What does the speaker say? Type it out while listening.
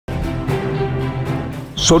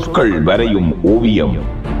சொற்கள் வரையும் ஓவியம்,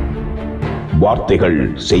 வார்த்தைகள்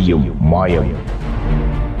செய்யும் மாயம்,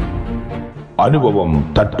 அனுபவம்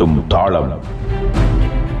தட்டும் தாளம்,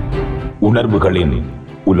 உணர்வுகளின்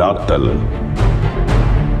உலாத்தல்.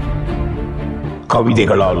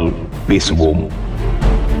 கவிதைகளால் பேசுவோம்.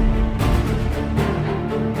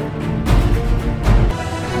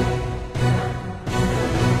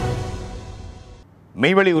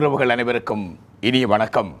 மெய்வெளி உறவுகள் அனைவருக்கும் இனிய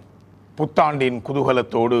வணக்கம். புத்தாண்டின்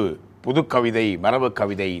குதூகலத்தோடு புது கவிதை, மரபு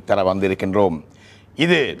கவிதை தர வந்திருக்கின்றோம்.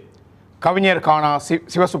 இது கவிஞர் காணா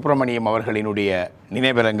சிவசுப்பிரமணியம் அவர்களினுடைய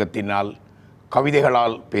நினைவரங்கத்தினால்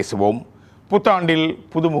கவிதைகளால் பேசுவோம். புத்தாண்டில்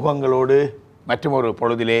புதுமுகங்களோடு மற்றொரு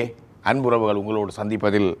பொழுதிலே அன்புறவுகள் உங்களோடு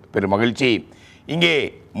சந்திப்பதில் பெரும் மகிழ்ச்சி. இங்கே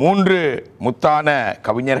 3 முத்தான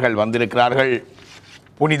கவிஞர்கள் வந்திருக்கிறார்கள்.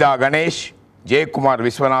 புனிதா கணேஷ், ஜெயக்குமார்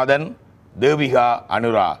விஸ்வநாதன், தேவிகா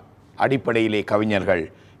அனுரா. அடிப்படையிலே கவிஞர்கள்.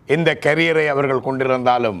 எந்த கரியரை அவர்கள்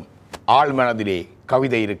கொண்டிருந்தாலும் ஆழ்மனதிலே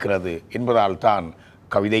கவிதை இருக்கிறது என்பதால் தான்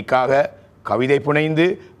கவிதைக்காக கவிதை புனைந்து,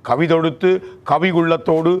 கவிதொடுத்து, கவி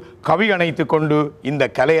உள்ளத்தோடு கவி அணைத்து கொண்டு இந்த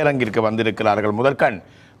கலையரங்கிற்கு வந்திருக்கிறார்கள். முதற்கண்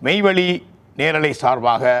மெய்வெளி நேரலை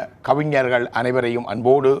சார்பாக கவிஞர்கள் அனைவரையும்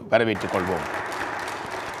அன்போடு வரவேற்றுக் கொள்வோம்.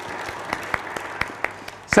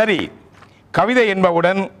 சரி, கவிதை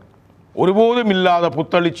என்பவுடன் ஒருபோதும் இல்லாத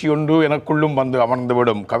புத்தெழுச்சி ஒன்று எனக்குள்ளும் வந்து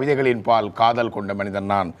அமர்ந்துவிடும். கவிதைகளின் பால் காதல் கொண்ட மனிதன்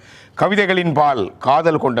நான். கவிதைகளின் பால்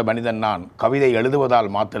காதல் கொண்ட மனிதன் நான். கவிதை எழுதுவதால்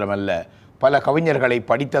மாத்திரமல்ல, பல கவிஞர்களை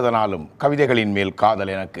படித்ததனாலும் கவிதைகளின் மேல்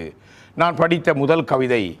காதல் எனக்கு. நான் படித்த முதல்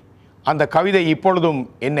கவிதை, அந்த கவிதை இப்பொழுதும்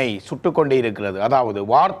என்னை சுட்டுக்கொண்டே இருக்கிறது. அதாவது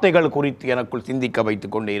வார்த்தைகள் குறித்து எனக்குள் சிந்திக்க வைத்து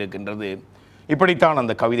கொண்டே இருக்கின்றது. இப்படித்தான்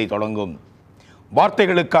அந்த கவிதை தொடங்கும்.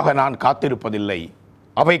 வார்த்தைகளுக்காக நான் காத்திருப்பதில்லை,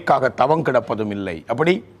 அவைக்காக தவம் கிடப்பதும் இல்லை.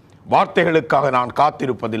 அப்படி வார்த்தைகளுக்காக நான்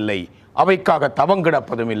காத்திருப்பதில்லை, அவைக்காக தவம்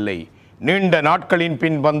கிடப்பதும் இல்லை. நீண்ட நாட்களின்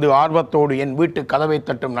பின் வந்து ஆர்வத்தோடு என் வீட்டு கதவை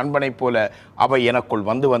தட்டும் நண்பனைப் போல அவை எனக்குள்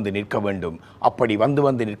வந்து வந்து நிற்க வேண்டும். அப்படி வந்து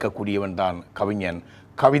வந்து நிற்கக்கூடியவன் தான் கவிஞன்.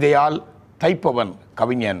 கவிதையால் தைப்பவன்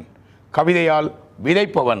கவிஞன், கவிதையால்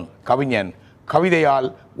விதைப்பவன் கவிஞன், கவிதையால்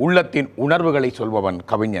உள்ளத்தின் உணர்வுகளை சொல்பவன்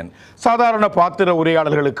கவிஞன். சாதாரண பாத்திர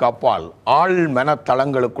உரையாடல்களுக்கு அப்பால் ஆழ்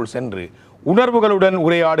மனத்தளங்களுக்குள் சென்று உணர்வுகளுடன்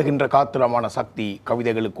உரையாடுகின்ற காத்திரமான சக்தி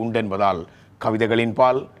கவிதைகளுக்கு உண்டென்பதால் கவிதைகளின்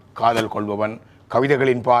பால் காதல் கொள்பவன்,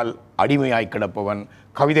 கவிதைகளின் பால் அடிமையாய் கிடப்பவன்,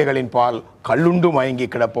 கவிதைகளின் பால் கல்லுண்டு மயங்கி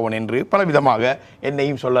கிடப்பவன் என்று பலவிதமாக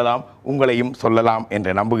என்னையும் சொல்லலாம், உங்களையும் சொல்லலாம்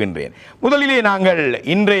என்று நம்புகின்றேன். முதலிலே நாங்கள்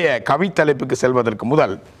இன்றைய கவித்தலைப்புக்கு செல்வதற்கு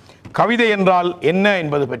முதல் கவிதை என்றால் என்ன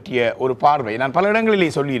என்பது பற்றிய ஒரு பார்வை நான் பல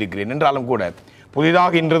இடங்களிலே சொல்லியிருக்கிறேன். என்றாலும் கூட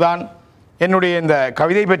புதிதாக இன்றுதான் என்னுடைய இந்த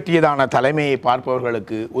கவிதை பற்றியதான தலைமையை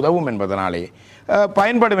பார்ப்பவர்களுக்கு உதவும் என்பதனாலே,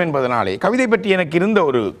 பயன்படும் என்பதனாலே, கவிதை பற்றி எனக்கு இருந்த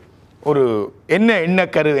ஒரு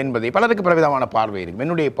எண்ணக்கரு என்பதை பலருக்கு பலவிதமான பார்வை இருக்கும்.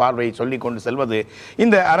 என்னுடைய பார்வையை சொல்லிக்கொண்டு செல்வது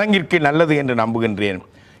இந்த அரங்கிற்கு நல்லது என்று நம்புகின்றேன்.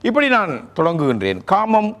 இப்படி நான் தொடங்குகின்றேன்.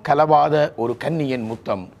 காமம் கலவாத ஒரு கன்னியின்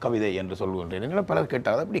முத்தம் கவிதை என்று சொல்கின்றேன். என்ன பலர்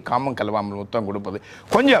கேட்டால் அப்படி காமம் கலவாமல் முத்தம் கொடுப்பது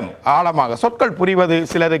கொஞ்சம் ஆழமாக சொற்கள் புரிவது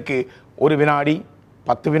சிலருக்கு 1 வினாடி,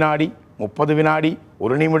 10 வினாடி, 30 வினாடி,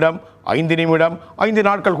 1 நிமிடம், 5 நிமிடம், 5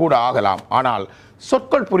 நாட்கள் கூட ஆகலாம். ஆனால்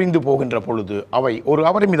சொற்கள் புரிந்து போகின்ற பொழுது அவை ஒரு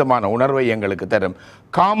அபரிமிதமான உணர்வை எங்களுக்கு தரும்.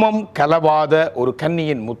 காமம் கலவாத ஒரு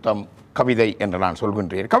கன்னியின் முத்தம் கவிதை என்று நான்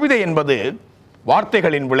சொல்கின்றேன். கவிதை என்பது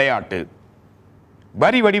வார்த்தைகளின் விளையாட்டு,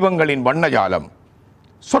 வரி வடிவங்களின் வண்ணஜாலம்,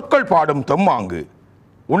 சொற்கள் பாடும் தெம்மாங்கு,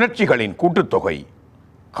 உணர்ச்சிகளின் கூட்டுத்தொகை.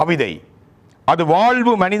 கவிதை அது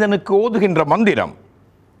வாழ்வு மனிதனுக்கு ஓதுகின்ற மந்திரம்.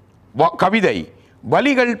 கவிதை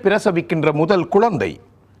வலிகள் பிரசவிக்கின்ற முதல் குழந்தை.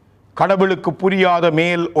 கடவுளுக்கு புரியாத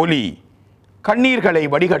மேல் ஒலி, கண்ணீர்களை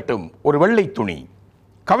வடிகட்டும் ஒரு வெள்ளை துணி.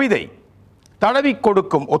 கவிதை தடவி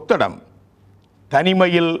கொடுக்கும் ஒத்தடம்,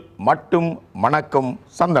 தனிமையில் மட்டும் மணக்கும்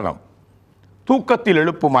சந்தனம், தூக்கத்தில்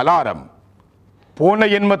எழுப்பும் அலாரம், போன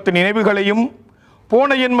என்மத்து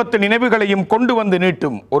நினைவுகளையும் கொண்டு வந்து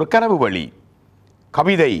நீட்டும் ஒரு கனவு வழி.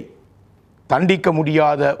 கவிதை தண்டிக்க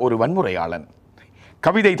முடியாத ஒரு வன்முறையாளன்.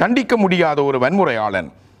 கவிதை தண்டிக்க முடியாத ஒரு வன்முறையாளன்,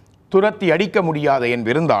 துரத்தி அடிக்க முடியாத என்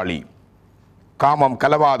விருந்தாளி. காமம்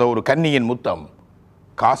கலவாத ஒரு கன்னியின் முத்தம்,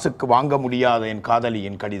 காசுக்கு வாங்க முடியாத என்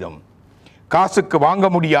காதலியின் கடிதம், காசுக்கு வாங்க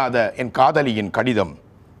முடியாத என் காதலியின் கடிதம்.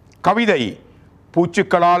 கவிதை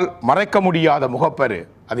பூச்சுக்களால் மறைக்க முடியாத முகப்பரு.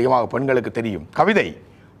 அதிகமாக பெண்களுக்கு தெரியும். கவிதை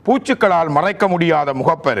பூச்சுக்களால் மறைக்க முடியாத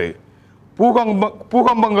முகப்பரு,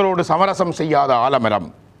 பூகம்பங்களோடு சமரசம் செய்யாத ஆலமரம்,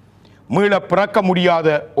 மீள பிறக்க முடியாத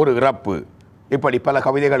ஒரு இறப்பு. இப்படி பல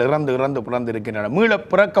கவிதைகள் இறந்து பிறந்திருக்கின்றன. மீள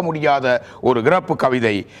பிறக்க முடியாத ஒரு இறப்பு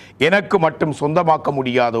கவிதை. எனக்கு மட்டும் சொந்தமாக்க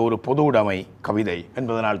முடியாத ஒரு பொது உடைமை கவிதை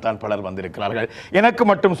என்பதனால் தான் பலர் வந்திருக்கிறார்கள். எனக்கு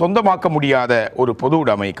மட்டும் சொந்தமாக்க முடியாத ஒரு பொது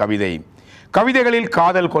உடைமை கவிதை. கவிதைகளில்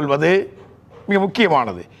காதல் கொள்வது மிக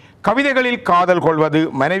முக்கியமானது. கவிதைகளில் காதல் கொள்வது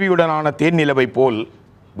மனைவியுடனான தேன் நிலவை போல்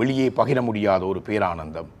வெளியே பகிர முடியாத ஒரு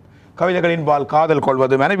பேரானந்தம். கவிதைகளின்பால் காதல்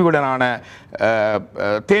கொள்வது மனைவியுடனான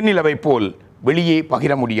தேனிலவை போல் வெளியே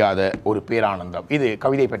பகிர முடியாத ஒரு பேரானந்தம். இது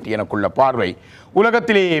கவிதை பற்றி எனக்குள்ள பார்வை.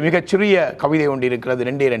 உலகத்திலேயே மிகச்சிறிய கவிதை ஒன்று இருக்கிறது,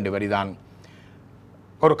 2 வரிதான்.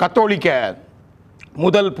 ஒரு கத்தோலிக்க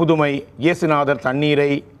முதல் புதுமை, இயேசுநாதர்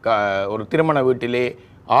தண்ணீரை ஒரு திருமண வீட்டிலே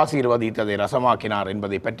ஆசீர்வதித்ததை ரசமாக்கினார்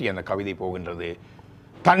என்பதை பற்றி அந்த கவிதை போகின்றது.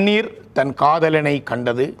 தண்ணீர் தன் காதலனை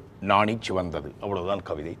கண்டது நாணிச்சு வந்தது. அவ்வளவுதான்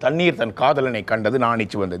கவிதை. தண்ணீர் தன் காதலனை கண்டது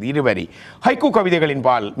நாணிச்சு வந்தது. 2 வரி. ஹைக்கூ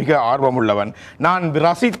கவிதைகளின்பால் மிக ஆர்வமுள்ளவன். நான்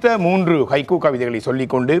ரசித்த 3 ஹைக்கூ கவிதைகளை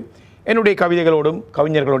சொல்லிக்கொண்டு என்னுடைய கவிதைகளோடும்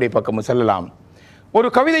கவிஞர்களுடைய பக்கமும் செல்லலாம். ஒரு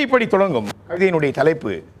கவிதை இப்படி தொடங்கும். கவிதையினுடைய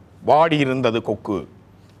தலைப்பு வாடி இருந்தது கொக்கு.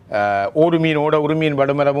 ஒரு மீனோட ஒரு மீன்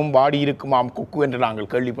வடுமரமும் வாடி இருக்குமாம் கொக்கு என்று நாங்கள்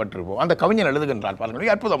கேள்விப்பட்டிருப்போம். அந்த கவிஞர் எழுதுகின்றார் பாருங்கள்,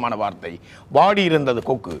 அற்புதமான வார்த்தை. வாடி இருந்தது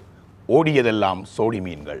கொக்கு, ஓடியதெல்லாம் சோடி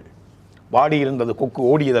மீன்கள். வாடி இருந்தது கொக்கு,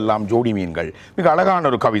 ஓடியதெல்லாம் ஜோடி மீன்கள். மிக அழகான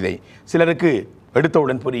ஒரு கவிதை. சிலருக்கு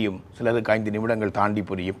எடுத்தவுடன் புரியும், சிலருக்கு 5 நிமிடங்கள் தாண்டி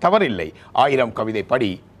புரியும். தவறில்லை. 1000 கவிதை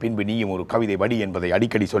படி, பின்பு நீயும் ஒரு கவிதை வடி என்பதை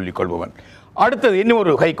அடிக்கடி சொல்லிக் கொள்பவன். அடுத்தது இன்னும்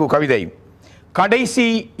ஒரு ஹைக்கூ கவிதை. கடைசி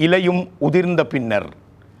இலையும் உதிர்ந்த பின்னர்,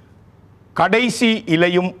 கடைசி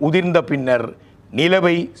இலையும் உதிர்ந்த பின்னர்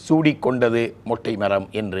நிலவை சூடிக்கொண்டது மொட்டை மரம்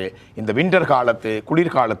என்று இந்த விண்டர் காலத்து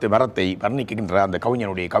குளிர்காலத்து மரத்தை வர்ணிக்கின்ற அந்த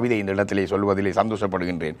கவிஞனுடைய கவிதை இந்த இடத்திலே சொல்வதிலே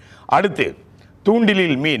சந்தோஷப்படுகின்றேன். அடுத்து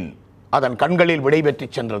தூண்டிலில் மீன் அதன் கண்களில் விடைபெற்று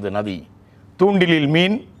சென்றது நதி. தூண்டிலில்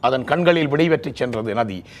மீன் அதன் கண்களில் விடைபெற்று சென்றது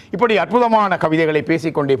நதி. இப்படி அற்புதமான கவிதைகளை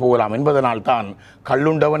பேசிக்கொண்டே போகலாம் என்பதனால் தான்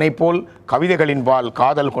கல்லுண்டவனைப் போல் கவிதைகளின்பால்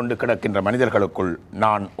காதல் கொண்டு கிடக்கின்ற மனிதர்களுக்குள்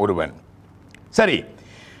நான் ஒருவன். சரி,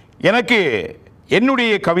 எனக்கு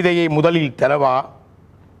என்னுடைய கவிதையை முதலில் தரவா,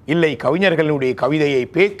 இல்லை கவிஞர்களுடைய கவிதையை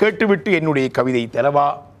கேட்டுவிட்டு என்னுடைய கவிதை தரவா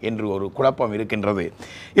என்று ஒரு குழப்பம் இருக்கின்றது.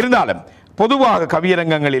 இருந்தாலும் பொதுவாக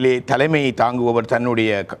கவியரங்கங்களிலே தலைமையை தாங்குபவர்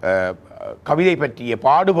தன்னுடைய கவிதை பற்றிய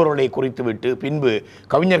பாடுபொருளை குறித்துவிட்டு பின்பு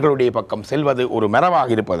கவிஞர்களுடைய பக்கம் செல்வது ஒரு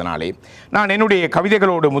மரபாக இருப்பதனாலே நான் என்னுடைய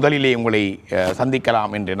கவிதைகளோடு முதலிலே உங்களை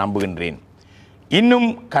சந்திக்கலாம் என்று நம்புகின்றேன். இன்னும்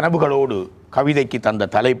கனவுகளோடு கவிதைக்கு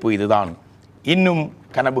தந்த தலைப்பு இதுதான். இன்னும்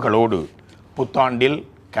கனவுகளோடு. புத்தாண்டில்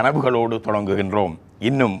கனவுகளோடு தொடங்குகின்றோம்.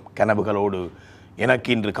 இன்னும் கனவுகளோடு. எனக்கு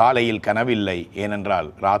இன்று காலையில் கனவில்லை, ஏனென்றால்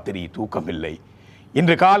ராத்திரி தூக்கமில்லை.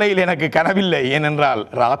 இன்று காலையில் எனக்கு கனவில்லை, ஏனென்றால்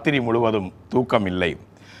ராத்திரி முழுவதும் தூக்கமில்லை.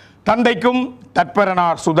 தந்தைக்கும்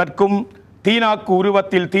தற்பரனார் சுதற்கும் தீனாக்கு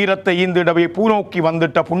உருவத்தில் தீரத்தை ஈந்திடவே பூநோக்கி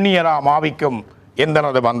வந்துட்ட புண்ணியரா மாவிக்கும்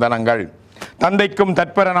எந்தனது வந்தனங்கள். தந்தைக்கும்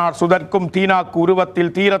தற்பரனார் சுதற்கும் தீனாக்கு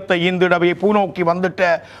உருவத்தில் தீரத்தை ஈந்திடவே பூநோக்கி வந்துட்ட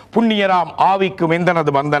புண்ணியராம் ஆவிக்கும்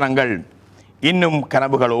எந்தனது வந்தனங்கள். இன்னும்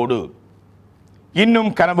கனவுகளோடு. இன்னும்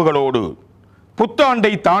கனவுகளோடு.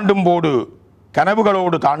 புத்தாண்டை தாண்டும் போது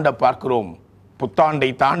கனவுகளோடு தாண்ட பார்க்கிறோம். புத்தாண்டை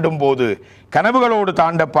தாண்டும் போது கனவுகளோடு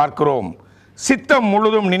தாண்ட பார்க்கிறோம். சித்தம்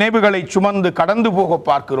முழுதும் நினைவுகளை சுமந்து கடந்து போக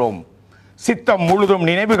பார்க்கிறோம். சித்தம் முழுதும்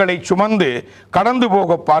நினைவுகளை சுமந்து கடந்து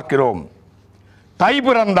போக பார்க்கிறோம். தை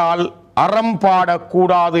பிறந்தால் அறம்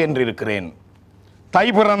பாடக்கூடாது என்றிருக்கிறேன். தை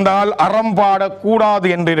பிறந்தால் அறம் பாடக்கூடாது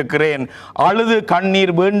என்றிருக்கிறேன். அழுது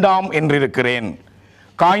கண்ணீர் வேண்டாம் என்றிருக்கிறேன்.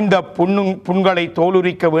 காய்ந்த புண்களை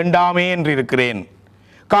தோலுரிக்க வேண்டாமே என்றிருக்கிறேன்.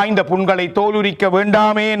 காய்ந்த புண்களை தோலுரிக்க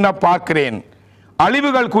வேண்டாமே என பார்க்கிறேன்.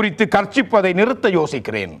 அழிவுகள் குறித்து கர்ச்சிப்பதை நிறுத்த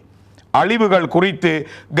யோசிக்கிறேன். அழிவுகள் குறித்து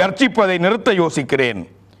கர்ச்சிப்பதை நிறுத்த யோசிக்கிறேன்.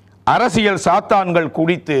 அரசியல் சாத்தான்கள்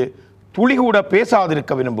குறித்து துளிகூட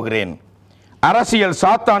பேசாதிருக்க விரும்புகிறேன். அரசியல்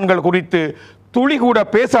சாத்தான்கள் குறித்து துளிகூட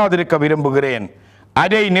பேசாதிருக்க விரும்புகிறேன்.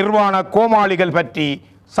 அரை நிர்வாண கோமாளிகள் பற்றி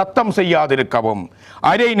சத்தம் செய்யாதிருக்கவும்.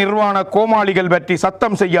 அரை நிர்வாண கோமாளிகள் பற்றி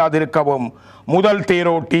சத்தம் செய்யாதிருக்கவும். முதல்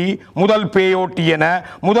தேரோட்டி முதல் பேயோட்டி என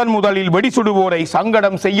முதலில் வெடிசுடுவோரை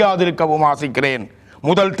சங்கடம் செய்யாதிருக்கவும் ஆசிக்கிறேன்.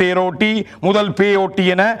 முதல் தேரோட்டி முதல் பேயோட்டி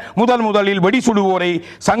என முதலில் வெடிசுடுவோரை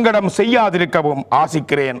சங்கடம் செய்யாதிருக்கவும்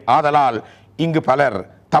ஆசிக்கிறேன். ஆதலால் இங்கு பலர்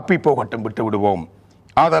தப்பி போகட்டும் விட்டு விடுவோம்.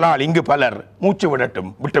 ஆதலால் இங்கு பலர் மூச்சு விடட்டும்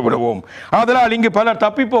விட்டு விடுவோம். ஆதலால் இங்கு பலர்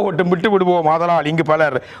தப்பி போகட்டும் விட்டு விடுவோம். ஆதலால் இங்கு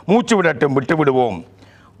பலர் மூச்சு விடட்டும் விட்டு விடுவோம்.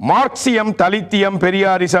 மார்க்சியம், தலித்தியம்,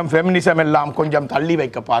 பெரியாரிசம், ஃபெமினிசம் எல்லாம் கொஞ்சம் தள்ளி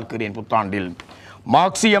வைக்க பார்க்கிறேன் புத்தாண்டில்.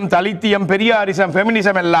 மார்க்சியம், தலித்தியம், பெரியாரிசம்,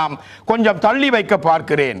 ஃபெமினிசம் எல்லாம் கொஞ்சம் தள்ளி வைக்க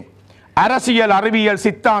பார்க்கிறேன். அரசியல், அறிவியல்,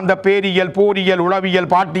 சித்தாந்த, பேரியல், போரியல்,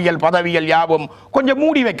 உளவியல், பாட்டியல், பதவியல் யாவும் கொஞ்சம்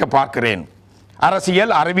மூடி வைக்க பார்க்கிறேன்.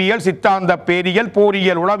 அரசியல், அறிவியல், சித்தாந்த, பேரியல்,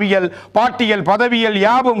 போரியல், உளவியல், பாட்டியல், பதவியல்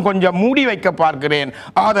யாவும் கொஞ்சம் மூடி வைக்க பார்க்கிறேன்.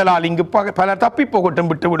 ஆதலால் இங்கு பலர் தப்பி போகட்டும்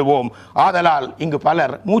விட்டு விடுவோம். ஆதலால் இங்கு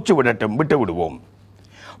பலர் மூச்சு விடட்டும் விட்டு விடுவோம்.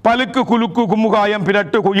 பலுக்கு குலுக்கு குமுகாயம்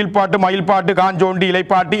பிரட்டு குயில்பாட்டு மயில்பாட்டு காஞ்சோண்டி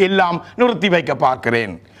இலைப்பாட்டு எல்லாம் நிறுத்தி வைக்க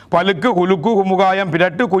பார்க்கிறேன். பலுக்கு குலுக்கு குமுகாயம்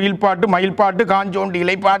பிரட்டு குயில்பாட்டு மயில்பாட்டு காஞ்சோண்டி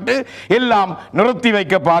இலைப்பாட்டு எல்லாம் நிறுத்தி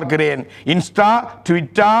வைக்க பார்க்கிறேன். இன்ஸ்டா,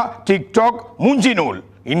 ட்விட்டர், டிக்டாக், மூஞ்சி நூல்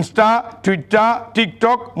இன்ஸ்டா, ட்விட்டர்,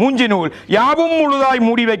 டிக்டாக், மூஞ்சினூல் யாவும் முழுதாய்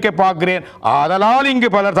மூடி வைக்க பார்க்கிறேன். ஆதலால் இங்கு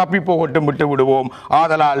பலர் தப்பி போகட்டும், விட்டு விடுவோம்.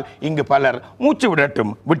 ஆதலால் இங்கு பலர் மூச்சு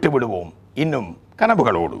விடட்டும், விட்டு விடுவோம். இன்னும்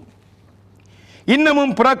கனவுகளோடு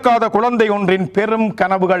இன்னமும் பிறக்காத குழந்தை ஒன்றின் பெரும்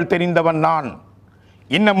கனவுகள் தெரிந்தவன் நான்.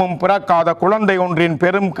 இன்னமும் பிறக்காத குழந்தை ஒன்றின்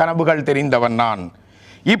பெரும் கனவுகள் தெரிந்தவன் நான்.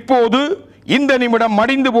 இப்போது இந்த நிமிடம்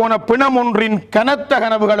மடிந்து போன பிணம் ஒன்றின் கனத்த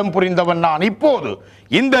கனவுகளும் புரிந்தவன் நான். இப்போது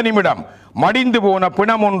இந்த நிமிடம் மடிந்து போன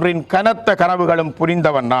பிணம் ஒன்றின் கனத்த கனவுகளும்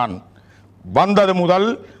புரிந்தவன் நான். வந்தது முதல்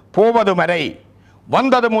போவது வரை,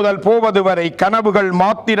 வந்தது முதல் போவது வரை கனவுகள்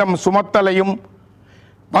மாத்திரம் சுமத்தலையும்,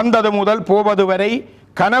 வந்தது முதல் போவது வரை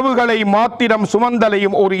கனவுகளை மாத்திரம்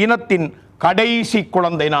சுமந்தலையும் ஒரு இனத்தின் கடைசி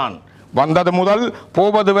குழந்தை நான். வந்தது முதல்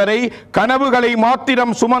போவது வரை கனவுகளை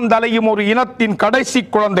மாத்திரம் சுமந்தலையும் ஒரு இனத்தின் கடைசி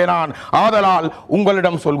குழந்தை நான். ஆதலால்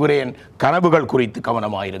உங்களிடம் சொல்கிறேன், கனவுகள் குறித்து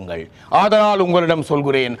கவனமாயிருங்கள். ஆதலால் உங்களிடம்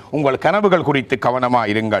சொல்கிறேன், உங்கள் கனவுகள் குறித்து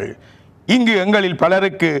கவனமாயிருங்கள். இங்கு எங்களில்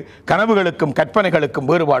பலருக்கு கனவுகளுக்கும்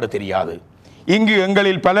கற்பனைகளுக்கும் வேறுபாடு தெரியாது. இங்கு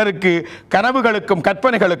எங்களில் பலருக்கு கனவுகளுக்கும்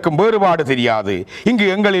கற்பனைகளுக்கும் வேறுபாடு தெரியாது. இங்கு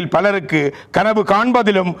எங்களில் பலருக்கு கனவு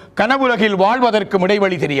காண்பதிலும் கனவுலகில் வாழ்வதற்கும்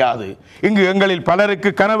இடைவெளி தெரியாது. இங்கு எங்களில்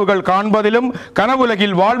பலருக்கு கனவுகள் காண்பதிலும்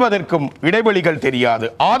கனவுலகில் வாழ்வதற்கும் இடைவெளிகள் தெரியாது.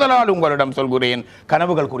 ஆதலால் உங்களிடம் சொல்கிறேன்,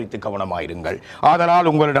 கனவுகள் குறித்து கவனமாயிருங்கள்.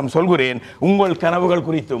 ஆதலால் உங்களிடம் சொல்கிறேன், உங்கள் கனவுகள்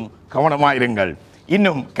குறித்தும் கவனமாயிருங்கள்.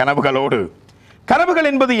 இன்னும் கனவுகளோடு,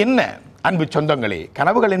 கனவுகள் என்பது என்ன அன்பு சொந்தங்களே?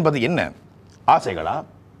 கனவுகள் என்பது என்ன? ஆசைகளா?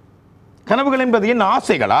 கனவுகள் என்பது என்ன?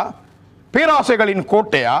 ஆசைகளா? பேராசைகளின்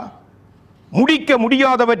கோட்டையா? முடிக்க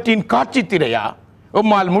முடியாதவற்றின் காட்சி திரையா?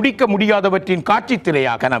 உம்மால் முடிக்க முடியாதவற்றின் காட்சி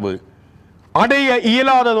திரையா கனவு? அடைய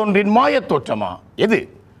இயலாததொன்றின் மாயத் தோற்றமா? எது?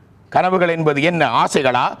 கனவுகள் என்பது என்ன?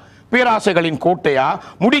 ஆசைகளா? பேராசைகளின் கோட்டையா?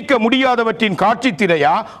 முடிக்க முடியாதவற்றின் காட்சி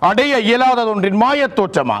திரையா? அடைய இயலாததொன்றின் மாயத்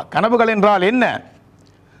தோற்றமா? கனவுகள் என்றால் என்ன?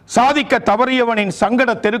 சாதிக்க தவறியவனின்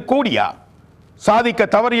சங்கட தெருக்கோடியா? சாதிக்க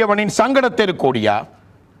தவறியவனின் சங்கட தெருக்கோடியா?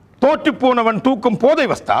 தோற்று போனவன் தூக்கும் போதை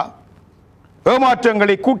வஸ்தா?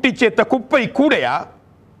 ஏமாற்றங்களை கூட்டிச் சேர்த்த குப்பை கூடையா?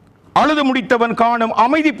 அழுது முடித்தவன் காணும்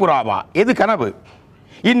அமைதி புறாவா? எது கனவு?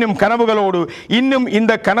 இன்னும் கனவுகளோடு, இன்னும்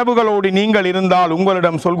இந்த கனவுகளோடு நீங்கள் இருந்தால்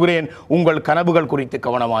உங்களிடம் சொல்கிறேன், உங்கள் கனவுகள் குறித்து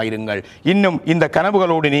கவனமாயிருங்கள். இன்னும் இந்த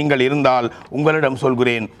கனவுகளோடு நீங்கள் இருந்தால் உங்களிடம்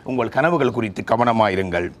சொல்கிறேன், உங்கள் கனவுகள் குறித்து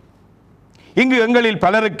கவனமாயிருங்கள். இங்கு எங்களில்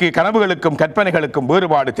பலருக்கு கனவுகளுக்கும் கற்பனைகளுக்கும்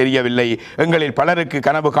வேறுபாடு தெரியவில்லை. எங்களில் பலருக்கு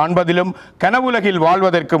கனவு காண்பதிலும் கனவுலகில்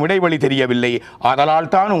வாழ்வதற்கும் இடைவெளி தெரியவில்லை. ஆதலால்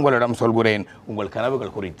தான் உங்களிடம் சொல்கிறேன், உங்கள்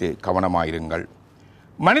கனவுகள் குறித்து கவனமாயிருங்கள்.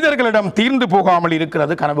 மனிதர்களிடம் தீர்ந்து போகாமல்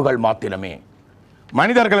இருக்கிறது கனவுகள் மாத்திரமே.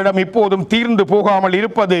 மனிதர்களிடம் இப்போதும் தீர்ந்து போகாமல்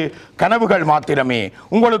இருப்பது கனவுகள் மாத்திரமே.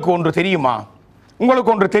 உங்களுக்கு ஒன்று தெரியுமா?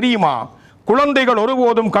 உங்களுக்கு ஒன்று தெரியுமா? குழந்தைகள்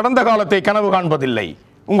ஒருபோதும் கடந்த காலத்தை கனவு காண்பதில்லை.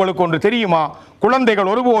 உங்களுக்கு ஒன்று தெரியுமா? குழந்தைகள்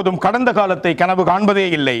ஒருபோதும் கடந்த காலத்தை கனவு காண்பதே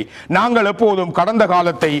இல்லை. நாங்கள் எப்போதும் கடந்த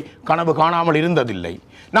காலத்தை கனவு காணாமல் இருந்ததில்லை.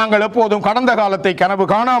 நாங்கள் எப்போதும் கடந்த காலத்தை கனவு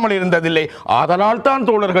காணாமல் இருந்ததில்லை. ஆதலால் தான்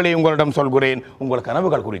தோழர்களே உங்களிடம் சொல்கிறேன், உங்கள்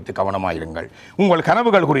கனவுகள் குறித்து கவனமாயிருங்கள். உங்கள்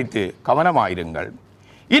கனவுகள் குறித்து கவனமாயிருங்கள்.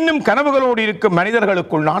 இன்னும் கனவுகளோடு இருக்கும்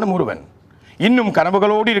மனிதர்களுக்குள் நானும் ஒருவன். இன்னும்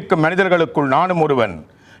கனவுகளோடு இருக்கும் மனிதர்களுக்குள் நானும் ஒருவன்.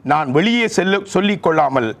 நான் வெளியே சொல்லிக்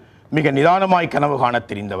கொள்ளாமல் மிக நிதானமாய் கனவு காண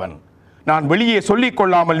தெரிந்தவன். நான் வெளியே சொல்லிக்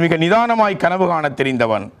கொள்ளாமல் மிக நிதானமாய் கனவு காண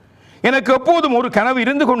தெரிந்தவன். எனக்கு எப்போதும் ஒரு கனவு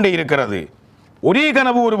இருந்து கொண்டே இருக்கிறது. ஒரே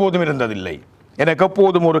கனவு ஒருபோதும் இருந்ததில்லை. எனக்கு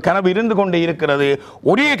எப்போதும் ஒரு கனவு இருந்து கொண்டே இருக்கிறது.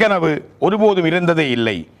 ஒரே கனவு ஒருபோதும் இருந்ததே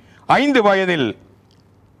இல்லை. 5 வயதில்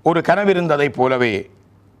ஒரு கனவு இருந்ததை போலவே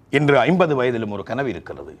இன்று 50 வயதிலும் ஒரு கனவு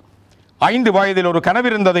இருக்கிறது. 5 வயதில் ஒரு கனவு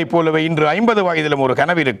இருந்ததை போலவே இன்று 50 வயதிலும் ஒரு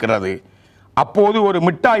கனவு இருக்கிறது. அப்போது ஒரு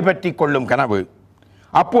மிட்டாய் பற்றி கொள்ளும் கனவு,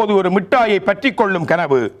 அப்போது ஒரு மிட்டாயை பற்றி கொள்ளும்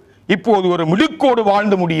கனவு, இப்போது ஒரு மிடுக்கோடு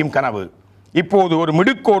வாழ்ந்து முடியும் கனவு. இப்போது ஒரு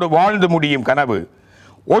மிடுக்கோடு வாழ்ந்து முடியும் கனவு.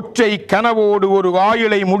 ஒற்றை கனவோடு ஒரு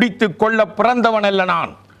ஆயுளை முடித்துக் கொள்ள பிறந்தவன் அல்ல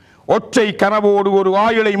நான். ஒற்றை கனவோடு ஒரு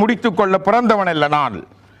ஆயுளை முடித்துக் கொள்ள பிறந்தவன் அல்ல நான்.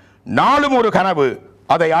 நாளும் ஒரு கனவு,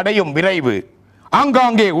 அதை அடையும் விரைவு.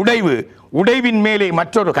 ஆங்காங்கே உடைவு, உடைவின் மேலே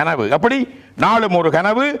மற்றொரு கனவு. அப்படி நாளும் ஒரு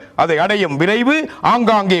கனவு, அதை அடையும் விரைவு.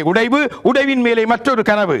 ஆங்காங்கே உடைவு, உடைவின் மேலே மற்றொரு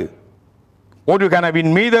கனவு. ஒரு கனவின்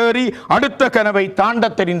மீதேறி அடுத்த கனவை தாண்ட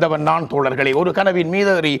தெரிந்தவன் நான் தோழர்களே. ஒரு கனவின்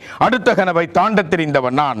மீதேறி அடுத்த கனவை தாண்ட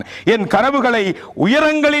தெரிந்தவன் நான். என் கனவுகளை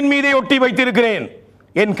உயரங்களின் மீதே ஒட்டி வைத்திருக்கிறேன்.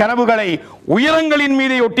 என் கனவுகளை உயரங்களின்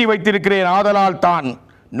மீதே ஒட்டி வைத்திருக்கிறேன். ஆதலால் தான்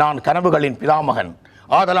நான் கனவுகளின் பிதாமகன்.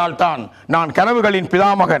 ஆதலால் தான் நான் கனவுகளின்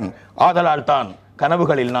பிதாமகன். ஆதலால் தான்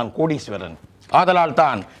கனவுகளில் நான் கோடீஸ்வரன். ஆதலால்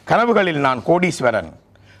தான் கனவுகளில் நான் கோடீஸ்வரன்.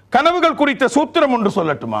 கனவுகள் குறித்த சூத்திரம் ஒன்று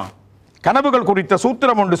சொல்லட்டுமா? கனவுகள் குறித்த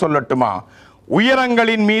சூத்திரம் ஒன்று சொல்லட்டுமா?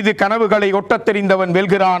 உயரங்களின் மீது கனவுகளை ஒட்டத் தெரிந்தவன்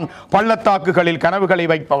வெல்கிறான், பள்ளத்தாக்குகளில் கனவுகளை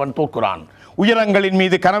வைப்பவன் தோற்கிறான். உயரங்களின்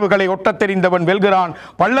மீது கனவுகளை ஒட்டத் தெரிந்தவன் வெல்கிறான்,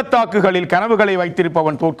 பள்ளத்தாக்குகளில் கனவுகளை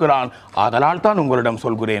வைத்திருப்பவன் தோற்கிறான். ஆதலால் தான் உங்களிடம்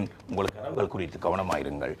சொல்கிறேன், உங்கள் கனவுகள் குறித்து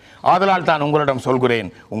கவனமாயிருங்கள். ஆதலால் தான் உங்களிடம் சொல்கிறேன்,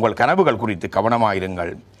 உங்கள் கனவுகள் குறித்து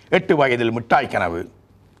கவனமாயிருங்கள். 8 வயதில் மிட்டாய் கனவு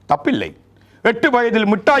தப்பில்லை. 8 வயதில்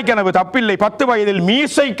மிட்டாய் கனவு தப்பில்லை. 10 வயதில்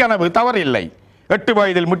மீசை கனவு தவறில்லை. 8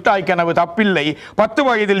 வயதில் மிட்டாய் கனவு தப்பில்லை. 10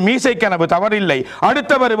 வயதில் மீசை கனவு தவறில்லை.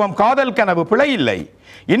 அடுத்த பருவம் காதல் கனவு பிழையில்லை.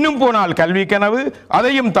 இன்னும் போனால் கல்வி கனவு,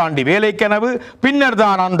 அதையும் தாண்டி வேலை கனவு, பின்னர்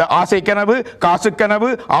தான் அந்த ஆசை கனவு, காசு கனவு,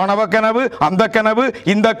 ஆணவ கனவு, அந்த கனவு,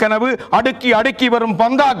 இந்த கனவு, அடுக்கி அடுக்கி வரும்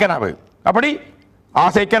பந்தா கனவு. அப்படி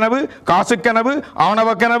ஆசை கனவு, காசு கனவு, ஆணவ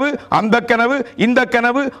கனவு, அந்த கனவு, இந்த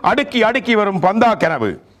கனவு, அடுக்கி அடுக்கி வரும் பந்தா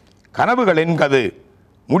கனவு. கனவுகள் என்பது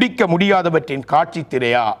முடிக்க முடியாதவற்றின் காட்சி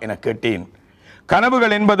திரையா என கேட்டேன்.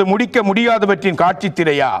 கனவுகள் என்பது முடிக்க முடியாதவற்றின் காட்சி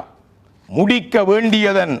திரையா? முடிக்க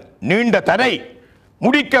வேண்டியதன் நீண்ட தரை,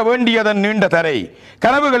 முடிக்க வேண்டியதன் நீண்ட தரை.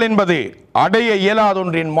 கனவுகள் என்பது அடைய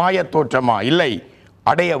இயலாதொன்றின் மாயத் தோற்றமா? இல்லை,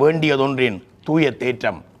 அடைய வேண்டியதொன்றின் தூய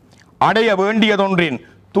தேற்றம். அடைய வேண்டியதொன்றின்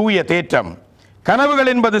தூய தேற்றம்.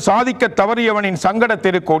 கனவுகள் என்பது சாதிக்க தவறியவனின் சங்கட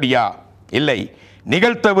தெருக்கோடியா? இல்லை,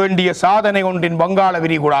 நிகழ்த்த வேண்டிய சாதனை ஒன்றின் வங்காள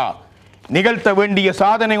விரிகுடா. நிகழ்த்த வேண்டிய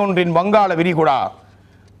சாதனை ஒன்றின் வங்காள விரிகுடா.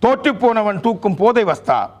 தோற்றுப்போனவன் தூக்கும் போதை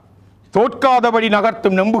வஸ்தா, தோற்காதபடி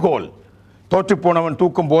நகர்த்தும் நம்புகோல். தோற்றுப்போனவன்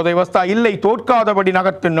தூக்கும் போதை வஸ்தா, இல்லை, தோற்காதபடி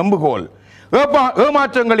நகர்த்தும் நம்புகோல்.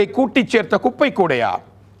 ஏமாற்றங்களை கூட்டிச் சேர்த்த குப்பை கூடையா?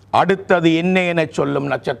 அடுத்தது என்ன என சொல்லும்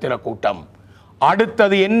நட்சத்திர கூட்டம்.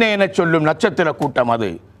 அடுத்தது என்ன என சொல்லும் நட்சத்திர கூட்டம். அது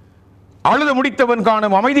அழுது முடித்தவன்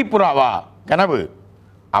காணும் அமைதி புறாவா? கனவு.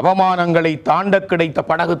 அவமானங்களை தாண்ட கிடைத்த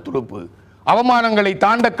படகு துடுப்பு. அவமானங்களை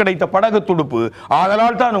தாண்ட கிடைத்த படகு துடுப்பு.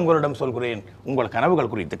 ஆதலால் தான் உங்களிடம் சொல்கிறேன், உங்கள் கனவுகள்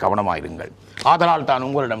குறித்து கவனமாயிருங்கள். ஆதலால் தான்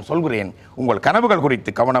உங்களிடம் சொல்கிறேன், உங்கள் கனவுகள்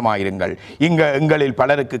குறித்து கவனமாயிருங்கள். இங்கு எங்களில்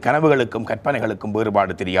பலருக்கு கனவுகளுக்கும் கற்பனைகளுக்கும்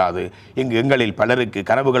வேறுபாடு தெரியாது. இங்கு எங்களில் பலருக்கு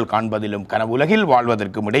கனவுகள் காண்பதிலும் கனவுலகில்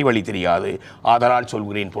வாழ்வதற்கும் இடைவெளி தெரியாது. ஆதலால்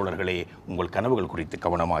சொல்கிறேன் தோழர்களே, உங்கள் கனவுகள் குறித்து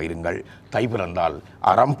கவனமாயிருங்கள். தை பிறந்தால்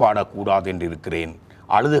அறம் பாடக்கூடாது என்று இருக்கிறேன்.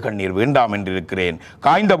 அழுது கண்ணீர் வேண்டாம் என்றிருக்கிறேன்.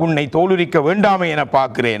 காய்ந்த புண்ணை தோலுரிக்க வேண்டாமே என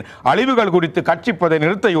பார்க்கிறேன். அழிவுகள் குறித்து கட்சிப்பதை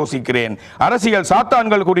நிறுத்த யோசிக்கிறேன். அரசியல்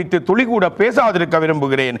சாத்தான்கள் குறித்து துளிகூட பேசாதிருக்க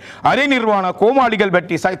விரும்புகிறேன். அரை நிர்வாண கோமாளிகள்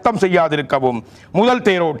பற்றி சத்தம் செய்யாதிருக்கவும், முதல்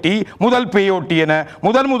தேரோட்டி முதல் பேயோட்டி என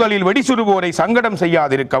முதலில் வெடிசுடுவோரை சங்கடம்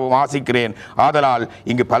செய்யாதிருக்கவும் ஆசிக்கிறேன். ஆதலால்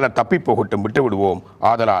இங்கு பலர் தப்பி போகட்டும், விட்டுவிடுவோம்.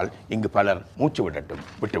 ஆதலால் இங்கு பலர் மூச்சு விடட்டும்,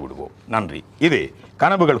 விட்டுவிடுவோம். நன்றி. இது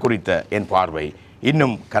கனவுகள் குறித்த என் பார்வை.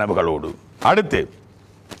 இன்னும் கனவுகளோடு அடுத்து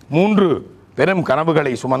 3 பெரும்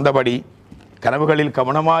கனவுகளை சுமந்தபடி, கனவுகளில்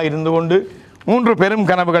கவனமாக இருந்து கொண்டு 3 பெரும்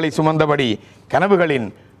கனவுகளை சுமந்தபடி, கனவுகளின்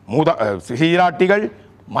சீராட்டிகள்,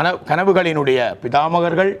 கனவுகளினுடைய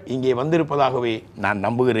பிதாமகர்கள் இங்கே வந்திருப்பதாகவே நான்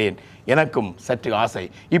நம்புகிறேன். எனக்கும் சற்று ஆசை.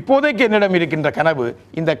 இப்போதைக்கு என்னிடம் இருக்கின்ற கனவு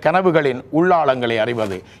இந்த கனவுகளின் உள்ளாழங்களை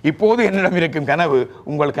அறிவது. இப்போது என்னிடம் இருக்கும் கனவு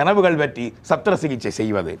உங்கள் கனவுகள் பற்றி சத்திர சிகிச்சை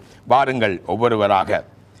செய்வது. வாருங்கள் ஒவ்வொருவராக.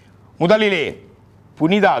 முதலிலே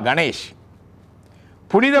புனிதா கணேஷ்.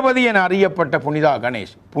 புனிதவதி என அறியப்பட்ட புனிதா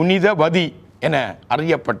கணேஷ், புனிதவதி என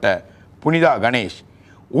அறியப்பட்ட புனிதா கணேஷ்.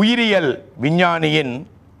 உயிரியல் விஞ்ஞானியின்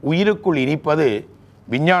உயிருக்குள் இனிப்பது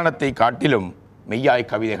விஞ்ஞானத்தை காட்டிலும் மெய்யாய்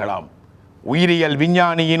கவிதைகளாம். உயிரியல்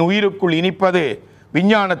விஞ்ஞானியின் உயிருக்குள் இனிப்பது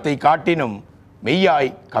விஞ்ஞானத்தை காட்டினும் மெய்யாய்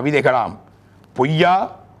கவிதைகளாம். பொய்யா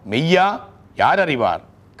மெய்யா யார் அறிவார்?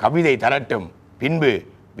 கவிதை தரட்டும், பின்பு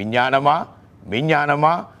விஞ்ஞானமா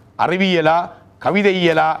விஞ்ஞானமா அறிவியலா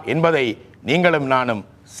கவிதையியலா என்பதை நீங்களும் நானும்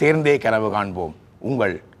சேர்ந்தே கனவு காண்போம்.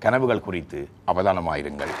 உங்கள் கனவுகள் குறித்து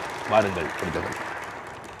அவதானமாயிருங்கள். வாருங்கள் புரிந்தவர்கள்.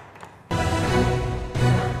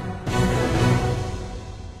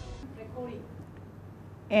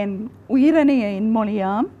 என் உயிரணிய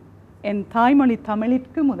இன்மொழியாம் என் தாய்மொழி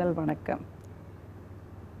தமிழிற்கு முதல் வணக்கம்.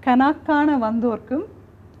 கனாக்கான வந்தோர்க்கும்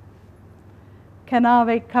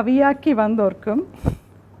கனாவை கவியாக்கி வந்தோர்க்கும்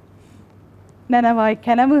நனவாய்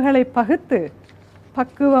கனவுகளை பகுத்து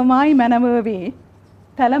பக்குவமாய் மனவேவி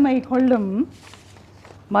தலைமை கொள்ளும்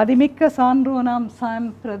மதிமிக்க சான்றோனாம் சாம்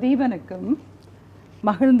பிரதீபனுக்கும்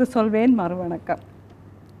மகிழ்ந்து சொல்வேன் மறுவணக்கம்.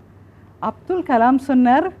 அப்துல் கலாம்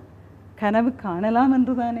சொன்னார், கனவு காணலாம்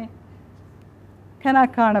என்றுதானே. கனா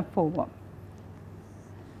காணப்போவோம்.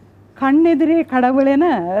 கண்ணெதிரே கடவுளென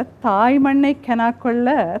தாய் மண்ணை கனா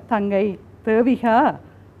கொள்ள தங்கை தேவிகா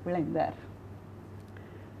விளைந்தார்.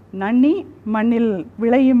 நன்னி மண்ணில்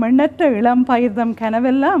விளையும் எண்ணற்ற இளம் பயிர்தம்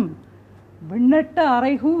கனவெல்லாம் விண்ணட்ட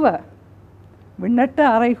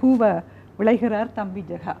அறைகூவ விளைகிறார் தம்பி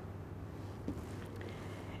ஜெகா.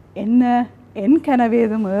 என்ன என்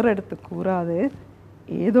கனவேதும் ஏறெடுத்து கூறாது,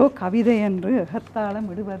 ஏதோ கவிதை என்று எகத்தாளம்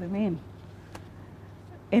விடுவதுமேன்.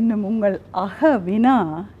 என்னும் உங்கள்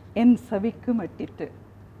அகவினா என் செவிக்கு மட்டிட்டு.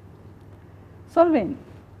 சொல்வேன்,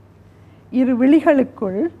 இரு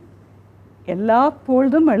விழிகளுக்குள் எல்லா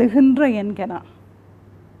பொழுதும் எழுகின்ற என்கனா,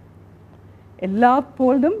 எல்லா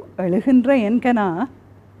பொழுதும் எழுகின்ற என்கனா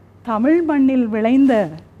தமிழ் மண்ணில் விளைந்த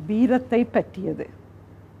வீரத்தை பற்றியது.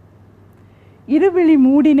 இருவிழி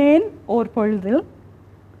மூடினேன் ஓர் பொழுதில்,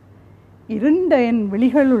 இருண்ட என்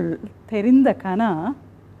விழிகளுள் தெரிந்த கனா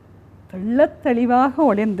தெள்ளத்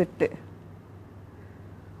தெளிவாக ஒளிர்ந்திட்டு.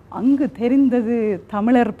 அங்கு தெரிந்தது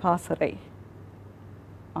தமிழர் பாசறை.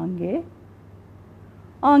 அங்கே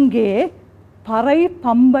அங்கே பறை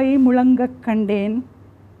பம்பை முழங்கக் கண்டேன்.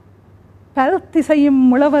 பல்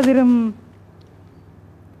திசையும் முழவதிரும்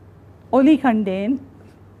ஒலி கண்டேன்.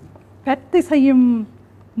 பத்திசையும்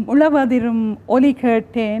முழவதிரும் ஒலி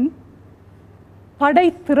கேட்டேன்.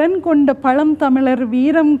 படைத்திறன் கொண்ட பழந்தமிழர்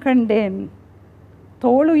வீரம் கண்டேன்.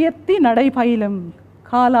 தோளுயர்த்தி நடைபயிலும்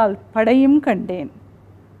காலால் படையும் கண்டேன்.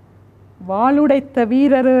 வாளுடைத்த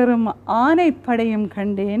வீரரும் ஆனைப்படையும்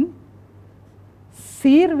கண்டேன்.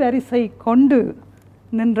 சீர்வரிசை கொண்டு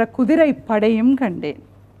நின்ற குதிரை படையும் கண்டேன்.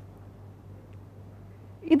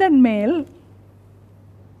 இதன் மேல்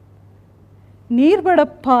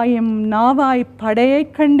நீர்படப்பாயும் நாவாய்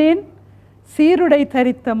படையைக் கண்டேன். சீருடை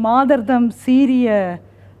தரித்த மாதர்தம் சீரிய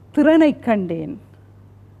திறனைக் கண்டேன்.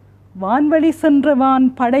 வான்வழி சென்ற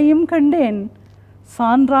வான் படையும் கண்டேன்.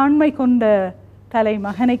 சான்றாண்மை கொண்ட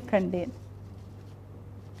தலைமகனைக் கண்டேன்.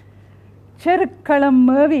 செருக்களம்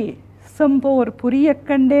மேவி செம்போர் புரியக்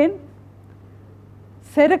கண்டேன்.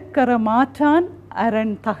 செருக்கற மாற்றான்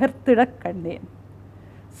அரண் தகர்த்திடக் கண்டேன்.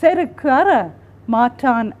 செருக்கு அற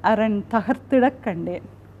மாற்றான் அரண் தகர்த்திடக் கண்டேன்.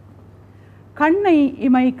 கண்ணை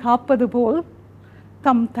இமை காப்பது போல்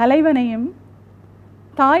தம் தலைவனையும்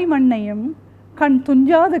தாய் மண்ணையும் கண்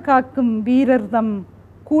துஞ்சாது காக்கும் வீரர்தம்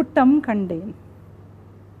கூட்டம் கண்டேன்.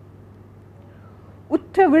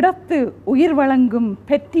 உற்ற விடத்து உயிர் வழங்கும்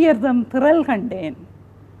பெற்றியர்தம் திரள் கண்டேன்.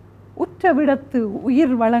 உற்ற விடத்து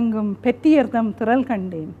உயிர் வழங்கும் பெற்றியர்தம் திரள்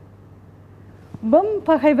கண்டேன்.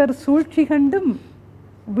 பகைவர் சூழ்ச்சி கண்டும்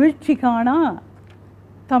வீழ்ச்சி காணா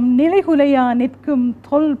தம் நிலைகுலையா நிற்கும்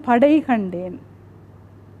தொல் படை கண்டேன்.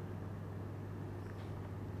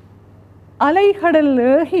 அலைகடல்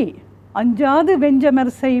ஏகி அஞ்சாது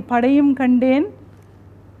வெஞ்சமர்சை படையும் கண்டேன்.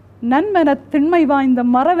 நன்மனத் திண்மை வாய்ந்த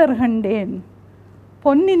மறவர் கண்டேன்.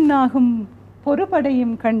 பொன்னின்னாகும்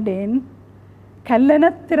பொறுபடையும் கண்டேன்.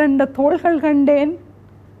 கல்லெனத் திரண்ட தோள்கள் கண்டேன்.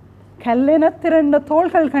 கல்லெனத் திரண்ட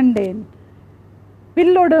தோள்கள் கண்டேன்.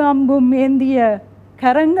 வில்லொடு அம்பும் ஏந்திய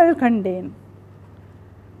கரங்கள் கண்டேன்.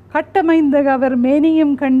 கட்டமைந்த அவர்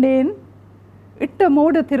மேனியும் கண்டேன்.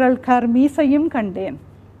 இட்டமோடு திரள் கார் மீசையும் கண்டேன்.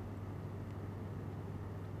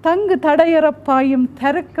 தங்கு தடையறப்பாயும்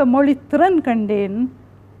தருக்க மொழி திறன் கண்டேன்.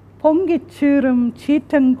 பொங்கிச் சீரும்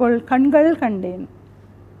சீற்றங்கொள் கண்கள் கண்டேன்.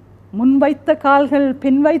 முன்வைத்த கால்கள்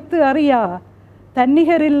பின்வைத்து அறியா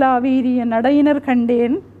தன்னிகரில்லா வீரிய நடையினர்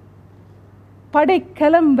கண்டேன்.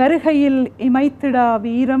 படைக்கலம் வருகையில் இமைத்திடா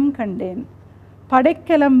வீரம் கண்டேன்.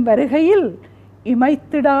 படைக்கலம் வருகையில்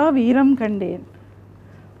இமைத்திடா வீரம் கண்டேன்.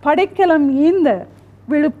 படைக்கலம் ஈந்த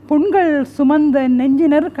விழுப்புண்கள் சுமந்த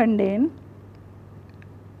நெஞ்சினர் கண்டேன்.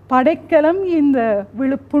 படைக்கலம் இந்த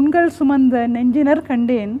விழுப்புண்கள் சுமந்த நெஞ்சினர்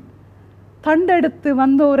கண்டேன். தண்டெடுத்து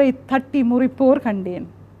வந்தோரை தட்டி முறிப்போர் கண்டேன்.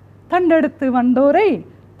 தண்டெடுத்து வந்தோரை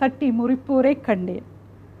தட்டி முறிப்போரை கண்டேன்.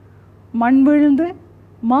 மண் வீழ்ந்து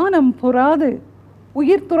மானம் பொறாது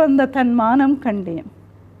உயிர் துறந்த தன் மானம் கண்டேன்.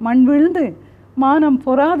 மண் வீழ்ந்து மானம்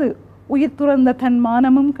பொறாது உயிர் துறந்த தன்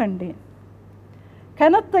மானமும் கண்டேன்.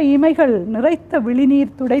 கனத்த இமைகள் நிறைத்த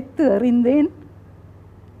விழிநீர் துடைத்து அறிந்தேன்.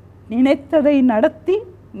 நினைத்ததை நடத்தி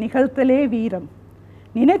நிகழ்த்தலே வீரம்.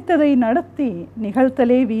 நினைத்ததை நடத்தி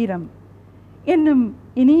நிகழ்த்தலே வீரம் என்னும்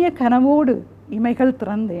இனிய கனவோடு இமைகள்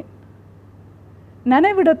திறந்தேன்.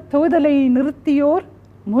 நனவிடத் தொய்தலை நிறுத்தியோர்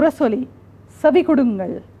முரசொலி செவி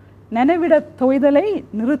கொடுங்கள். நனவிடத் தொய்தலை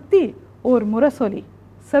நிறுத்தி ஓர் முரசொலி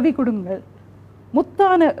செவி கொடுங்கள்.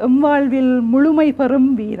 முத்தான எம்வாழ்வில் முழுமை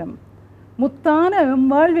பெறும் வீரம். முத்தான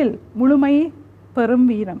எம்வாழ்வில் முழுமை பெறும்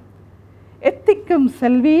வீரம். எத்திக்கும்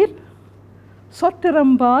செல்வீர்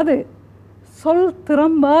சொற்றிரம்பாது சொல்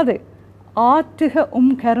திறம்பாது ஆற்றுக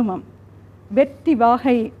கருமம். வெற்றி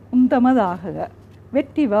வாகை உந்தமதாகுக.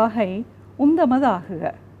 வெற்றி வாகை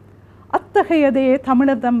உந்தமதாகுக. அத்தகையதே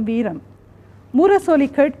தமிழர்தம் வீரம். முரசொலி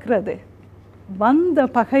கேட்கிறது. வந்த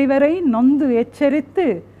பகைவரை நொந்து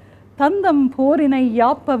எச்சரித்து தந்தம் போரினை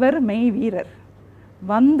யாப்பவர் மெய் வீரர்.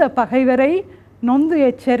 வந்த பகைவரை நொந்து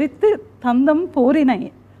எச்சரித்து தந்தம்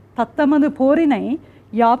போரினை தத்தமது போரினை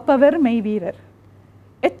யாப்பவர் மெய் வீரர்.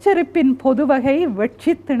 எச்சரிப்பின் பொதுவகை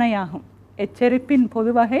வெட்சி திணையாகும். எச்சரிப்பின்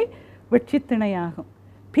பொதுவகை வெட்சி திணையாகும்.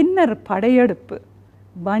 பின்னர் படையெடுப்பு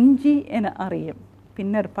வஞ்சி என அறியும்.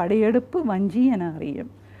 பின்னர் படையெடுப்பு வஞ்சி என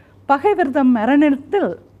அறியும். பகைவர் தம்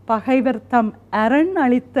அரணழித்தல் பகைவர் தம் அரண்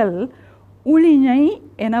அளித்தல் உளிஞை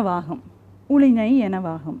எனவாகும். உளிஞை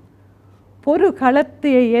எனவாகும். பொரு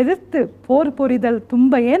களத்தை எதிர்த்து போர் புரிதல்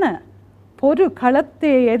தும்பை என பொரு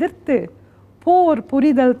களத்தை எதிர்த்து போர்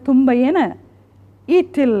புரிதல் தும்பை என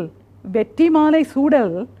ஈற்றில் வெற்றி மாலை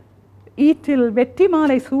சூடல் ஈற்றில் வெற்றி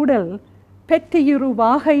மாலை சூடல் பெற்றியுரு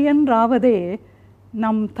வாகை என்றாவதே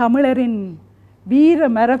நம் தமிழரின் வீர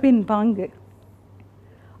மரபின் பாங்கு.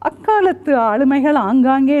 அக்காலத்து ஆளுமைகள்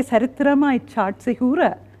ஆங்காங்கே சரித்திரமாய் சாட்சி கூற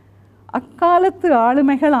அக்காலத்து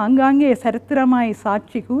ஆளுமைகள் ஆங்காங்கே சரித்திரமாய்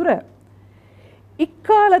சாட்சி கூற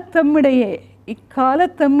இக்காலத்தம்மிடையே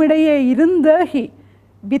இருந்தகி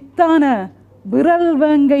வித்தான விரல்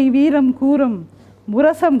வேங்கை வீரம் கூறும்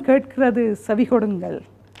முரசம் கேட்கிறது செவி கொடுங்கள்.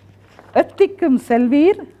 எத்திக்கும்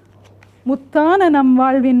செல்வீர் முத்தான நம்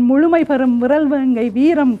வாழ்வின் முழுமை பெறும் விரல் வேங்கை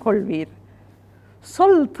வீரம் கொள்வீர்.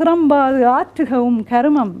 சொல் திறம்பாது ஆற்றுகவும்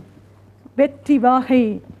கருமம் வெற்றி வாகை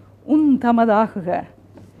உன் தமதாகுக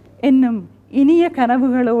என்னும் இனிய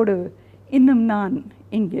கனவுகளோடு இன்னும் நான்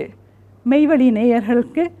இங்கு. மெய்வழி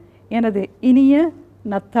நேயர்களுக்கு எனது இனிய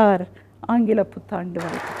நத்தார் ஆங்கில புத்தாண்டு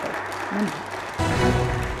வாழ்த்துக்கள். நன்றி.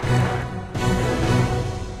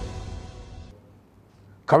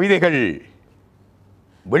 கவிதைகள்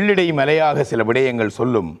வெள்ளிடை மலையாக சில விடயங்கள்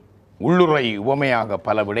சொல்லும், உள்ளுரை உவமையாக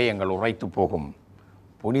பல விடயங்கள் உரைத்து போகும்.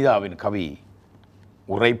 புனிதாவின் கவி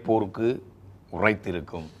உரைப்போருக்கு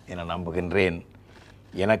உரைத்திருக்கும் என நம்புகின்றேன்.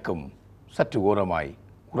 எனக்கும் சற்று ஓரமாய்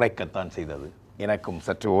உரைக்கத்தான்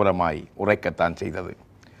செய்தது.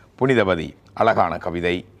 புனிதவதி அழகான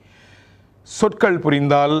கவிதை. சொற்கள்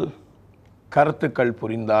புரிந்தால் கருத்துக்கள்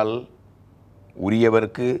புரிந்தால்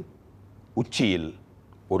உரியவர்க்கு உச்சியில்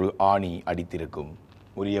ஒரு ஆணி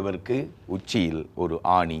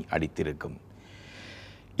அடித்திருக்கும்.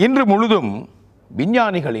 இன்று முழுதும்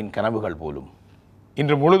விஞ்ஞானிகளின் கனவுகள் போலும்.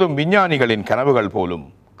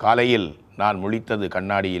 காலையில் நான் முழித்தது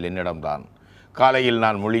கண்ணாடியில் என்னிடம்தான்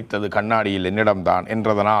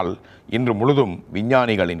என்றதனால் இன்று முழுதும்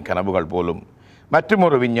விஞ்ஞானிகளின் கனவுகள் போலும்.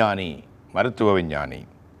 மற்றுமொரு விஞ்ஞானி மருத்துவ விஞ்ஞானி,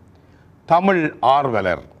 தமிழ்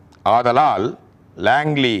ஆர்வலர் ஆதலால்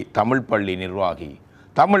லாங்லி தமிழ் பள்ளி நிர்வாகி.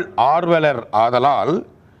 தமிழ் ஆர்வலர் ஆதலால்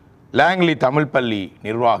லாங்லி தமிழ் பள்ளி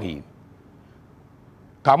நிர்வாகி.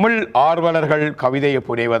 தமிழ் ஆர்வலர்கள் கவிதையை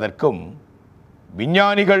புனைவதற்கும்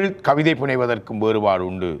விஞ்ஞானிகள் கவிதை புனைவதற்கும் வேறுபாடு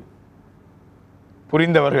உண்டு.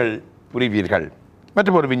 புரிந்தவர்கள் புரிவீர்கள்.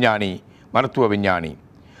 மற்றும் ஒரு விஞ்ஞானி மருத்துவ விஞ்ஞானி.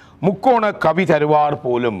 முக்கோண கவி தருவார்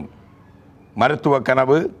போலும் மருத்துவ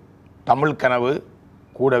கனவு, தமிழ் கனவு,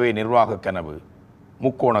 கூடவே நிர்வாக கனவு.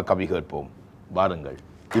 முக்கோண கவி கேட்போம். வாருங்கள்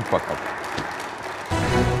இப்பக்கம்.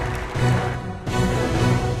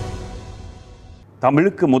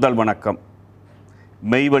 தமிழுக்கு முதல் வணக்கம்.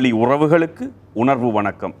 மெய்வழி உறவுகளுக்கு உணர்வு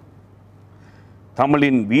வணக்கம்.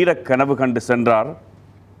 தமிழின் வீரக் கனவு கண்டு சென்றார்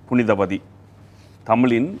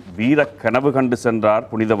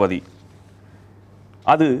புனிதவதி.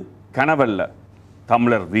 அது கனவல்ல,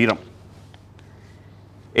 தமிழர் வீரம்.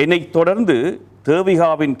 என்னைத் தொடர்ந்து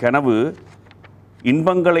தேவிகாவின் கனவு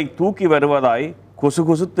இன்பங்களை தூக்கி வருவதாய்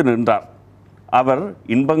குசுகுசுத்து நின்றார். அவர்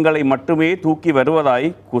இன்பங்களை மட்டுமே தூக்கி வருவதாய்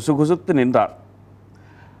குசுகுசுத்து நின்றார்.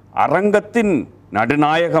 அரங்கத்தின்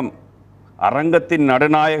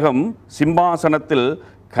நடுநாயகம் சிம்மாசனத்தில்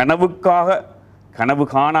கனவு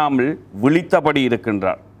காணாமல் விழித்தபடி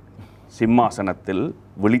இருக்கின்றார்.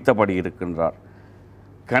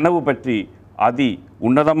 கனவு பற்றி அதி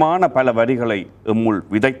உன்னதமான பல வரிகளை எம்முள்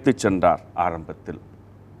விதைத்து சென்றார். ஆரம்பத்தில்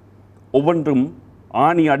ஒவ்வொன்றும்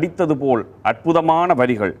ஆணி அடித்தது போல் அற்புதமான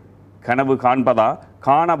வரிகள். கனவு காண்பதா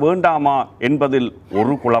காண வேண்டாமா என்பதில்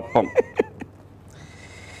ஒரு குழப்பம்.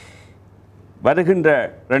 வருகின்ற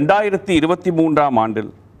 2023ஆம்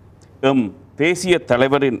ஆண்டில் எம் தேசிய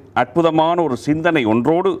தலைவரின் அற்புதமான ஒரு சிந்தனை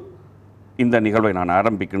ஒன்றோடு இந்த நிகழ்வை நான்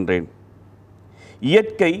ஆரம்பிக்கின்றேன்.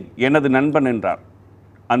 இயற்கை எனது நண்பன் என்றார்.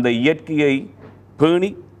 அந்த இயற்கையை பேணி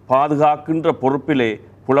பாதுகாக்கின்ற பொறுப்பிலே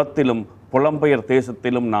புலத்திலும் புலம்பெயர்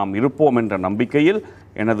தேசத்திலும் நாம் இருப்போம் என்ற நம்பிக்கையில்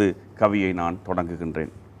எனது கவியை நான்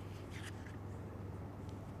தொடங்குகின்றேன்.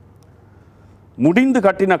 முடிஞ்சு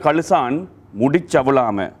கட்டின கழுசான்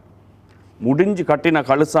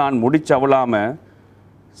முடிச்சவளாம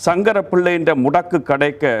சங்கர பிள்ளைன்ற முடக்கு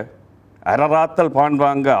கடைக்க அரராத்தல்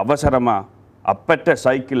பான்வாங்க அவசரமா அப்பற்ற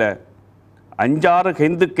சைக்கிளை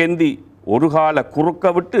 5-6 கெந்தி ஒரு கால குறுக்க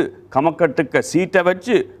விட்டு கமக்கட்டுக்க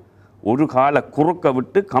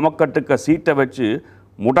சீட்டை வச்சு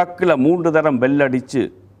முடக்கில் 3 தரம் பெல்லடிச்சு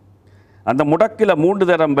அந்த முடக்கில் 3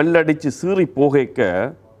 தரம் பெல்லடிச்சு சீறி போகைக்க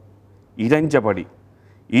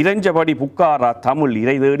இறைஞ்சபடி புக்காரா தமிழ்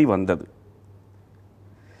இறை தேடி வந்தது.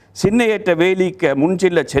 சின்னையேற்ற வேலிக்க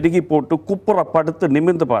முன்சில்ல செருகி போட்டு குப்புறப்படுத்து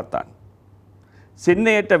நிமிர்ந்து பார்த்தான்.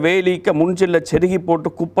 சின்னையேற்ற வேலிக்க முன்சில்ல செருகி போட்டு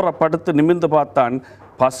குப்புறப்படுத்து நிமிர்ந்து பார்த்தான்.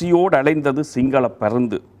 பசியோடு அலைந்தது சிங்கள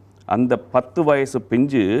பருந்து. அந்த 10 வயசு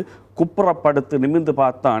பிஞ்சு குப்புறப்படுத்து நிமிர்ந்து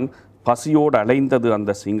பார்த்தான். பசியோடு அலைந்தது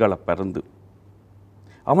அந்த சிங்கள பருந்து.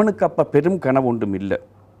 அவனுக்கு அப்போ பெரும் கனவு ஒன்றும் இல்லை.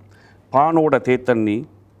 பானோட தேத்தண்ணி,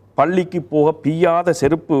 பள்ளிக்கு போக பிய்யாத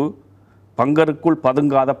செருப்பு, பங்கருக்குள்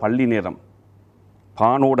பதுங்காத பள்ளி நேரம்.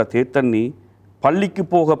 பானோட தேத்தண்ணி, பள்ளிக்கு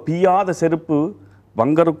போக பிய்யாத செருப்பு,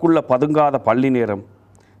 பங்கருக்குள்ள பதுங்காத பள்ளி நேரம்.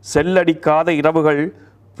 செல்லடிக்காத இரவுகள்,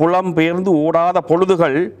 புலம்பெயர்ந்து ஓடாத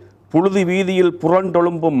பொழுதுகள், புழுதி வீதியில்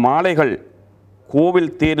புரண்டொழும்பும் மாலைகள்,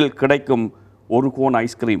 கோவில் தேரில் கிடைக்கும் ஒரு கோன்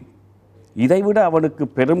ஐஸ்கிரீம். இதைவிட அவனுக்கு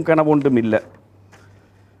பெரும் கனவொன்றும் இல்லை.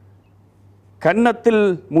 கன்னத்தில்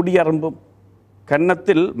முடியரம்பும்,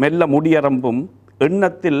 கன்னத்தில் மெல்ல முடியரம்பும்,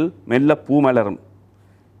 எண்ணத்தில் மெல்ல பூமலரும்.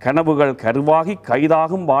 கனவுகள் கருவாகி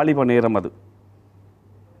கைதாகும் வாலிப நேரம் அது.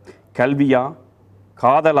 கல்வியா,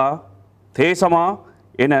 காதலா, தேசமா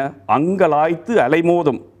என அங்கலாய்த்து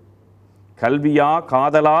அலைமோதும். கல்வியா,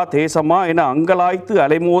 காதலா, தேசமா என அங்கலாய்த்து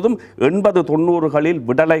அலைமோதும் 80-90களில்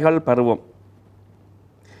விடலைகள் பருவம்.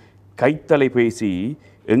 கைத்தொலைபேசி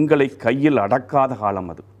எங்களை கையில் அடக்காத காலம்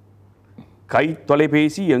அது.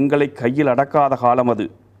 கைத்தொலைபேசி எங்களை கையில் அடக்காத காலம் அது.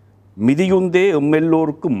 மிதியுந்தே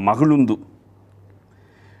எம்மெல்லோருக்கு மகிழுந்து.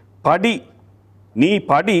 படி, நீ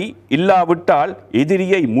படி, இல்லாவிட்டால்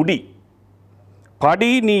எதிரியை முடி.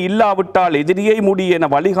 படி, நீ இல்லாவிட்டால் எதிரியை முடி என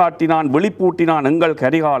வழிகாட்டினான், வெளிப்பூட்டினான் எங்கள்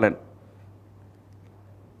கரிகாலன்.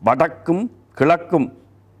 வடக்கும் கிழக்கும்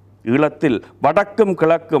ஈழத்தில், வடக்கும்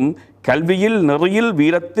கிழக்கும் கல்வியில், நெறியில்,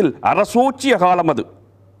 வீரத்தில் அரசோச்சிய காலம் அது.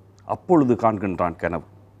 அப்பொழுது காண்கின்றான் கனவு.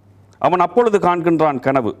 அவன் அப்பொழுது காண்கின்றான்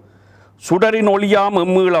கனவு. சுடரின் ஒளியாம்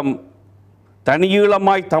எம்மீளம்,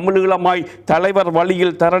 தனியீழமாய் தமிழீழமாய், தலைவர்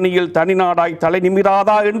வழியில் தரணியில் தனிநாடாய் தலை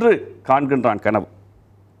நிமிராதா என்று காண்கின்றான் கனவு.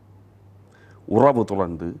 உறவு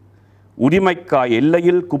துறந்து உரிமைக்காய்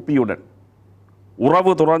எல்லையில் குப்பியுடன்,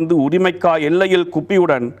 உறவு துறந்து உரிமைக்காய் எல்லையில்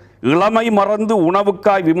குப்பியுடன், இளமை மறந்து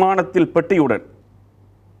உணவுக்காய் விமானத்தில் பெட்டியுடன்.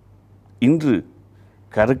 இன்று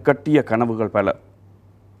கருக்கட்டிய கனவுகள் பல.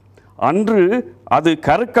 அன்று அது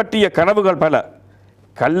கருக்கட்டிய கனவுகள் பல.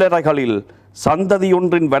 கல்லறைகளில் சந்ததி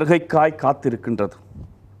ஒன்றின் வருகைக்காய் காத்திருக்கின்றது.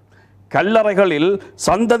 கல்லறைகளில்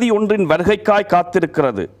சந்ததி ஒன்றின் வருகைக்காய்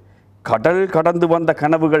காத்திருக்கிறது. கடல் கடந்து வந்த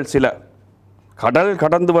கனவுகள் சில, கடல்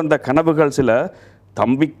கடந்து வந்த கனவுகள் சில.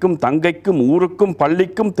 தம்பிக்கும் தங்கைக்கும் ஊருக்கும்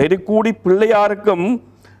பள்ளிக்கும் தெருக்கூடி பிள்ளையாருக்கும்,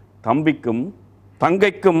 தம்பிக்கும்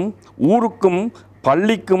தங்கைக்கும் ஊருக்கும்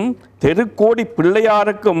பள்ளிக்கும் தெருக்கோடி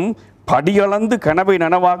பிள்ளையாருக்கும் படியளந்து கனவை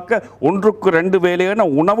நனவாக்க 1-2 வேளையென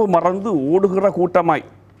உணவு மறந்து ஓடுகிற கூட்டமாய்.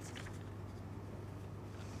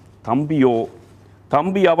 தம்பியோ,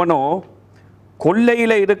 தம்பி அவனோ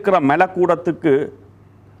கொல்லையில் இருக்கிற மெலக்கூடத்துக்கு,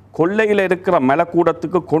 கொல்லையில் இருக்கிற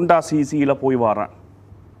மெலக்கூடத்துக்கு கொண்டா சிசியில் போய் வாரான்.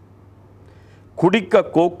 குடிக்க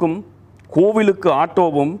கோக்கும் கோவிலுக்கு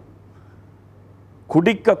ஆட்டோவும்,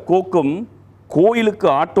 குடிக்க கோக்கும் கோயிலுக்கு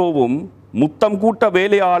ஆட்டோவும், முத்தம் கூட்ட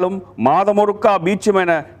வேலையாலும் மாதமொருக்கா பீச்சும்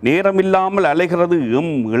என நேரமில்லாமல் அலைகிறது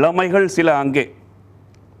எம் இளமைகள் சில அங்கே.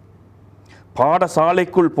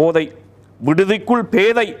 பாடசாலைக்குள் போதை, விடுதிக்குள்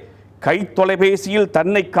பேதை, கை தொலைபேசியில்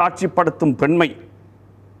தன்னை காட்சிப்படுத்தும் பெண்மை.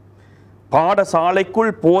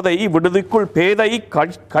 பாடசாலைக்குள் போதை, விடுதிக்குள் பேதை,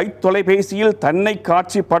 கை தொலைபேசியில் தன்னை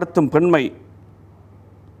காட்சிப்படுத்தும் பெண்மை.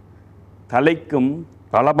 தலைக்கும்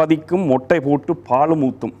தளபதிக்கும் மொட்டை போட்டு பாலும்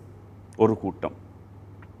ஊத்தும் ஒரு கூட்டம்.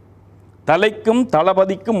 தலைக்கும்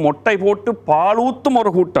தளபதிக்கும் மொட்டை போட்டு பாலூத்தும்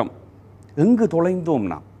ஒரு கூட்டம். எங்கு தொலைந்தோம்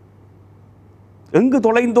நாம்? எங்கு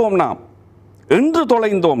தொலைந்தோம் நாம்? என்று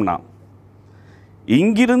தொலைந்தோம் நாம்?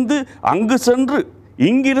 இங்கிருந்து அங்கு சென்று,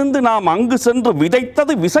 இங்கிருந்து நாம் அங்கு சென்று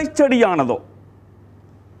விதைத்தது விசைச்செடியானதோ?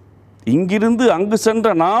 இங்கிருந்து அங்கு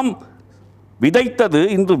சென்ற நாம் விதைத்தது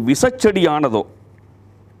இன்று விசைச்செடியானதோ?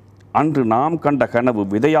 அன்று நாம் கண்ட கனவு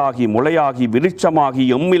விதையாகி முளையாகி விருட்சமாகி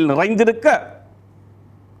எம்மில் நிறைந்திருக்க,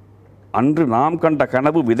 அன்று நாம் கண்ட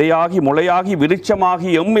கனவு விதையாகி முளையாகி விருட்சமாகி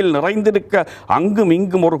எம்மில் நிறைந்திருக்க, அங்கும்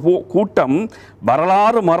இங்கும் ஒரு கூட்டம்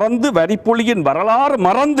வரலாறு மறந்து, வரிப்பொழியின் வரலாறு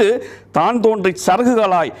மறந்து, தான் தோன்றி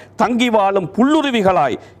சருகுகளாய் தங்கி வாழும்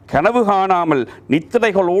புல்லுருவிகளாய் கனவு காணாமல்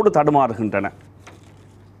நித்திரைகளோடு தடுமாறுகின்றன.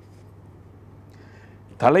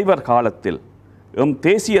 தலைவர் காலத்தில், எம்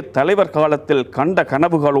தேசிய தலைவர் காலத்தில் கண்ட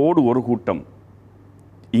கனவுகளோடு ஒரு கூட்டம்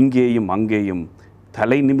இங்கேயும் அங்கேயும்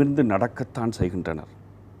தலை நிமிர்ந்து நடக்கத்தான் செய்கின்றனர்.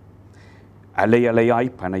 அலையலையாய்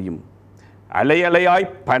பனையும், அலையலையாய்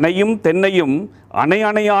பனையும் தென்னையும் அணை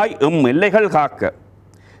அணையாய் எம் எல்லைகள் காக்க,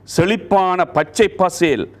 செழிப்பான பச்சை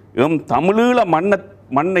பசேல் எம் தமிழீழ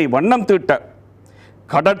மண்ணை வண்ணம் தீட்ட,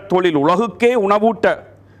 கடற்தொழில் உலகுக்கே உணவூட்ட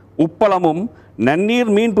உப்பளமும்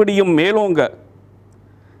நன்னீர் மீன்பிடியும் மேலோங்க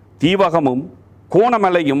தீவகமும்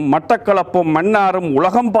கோணமலையும் மட்டக்களப்பும் மன்னாரும்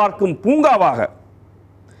உலகம் பார்க்கும் பூங்காவாக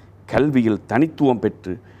கல்வியில் தனித்துவம்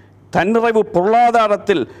பெற்று தன்னிறைவு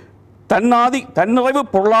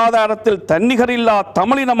பொருளாதாரத்தில் தன்னிகரில்லா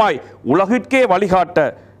தமிழினமாய் உலகிற்கே வழிகாட்ட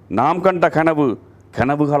நாம் கண்ட கனவு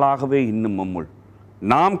கனவுகளாகவே இன்னும் நம்முள்,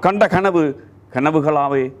 நாம் கண்ட கனவு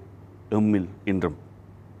கனவுகளாகவே எம்மில் இன்றும்.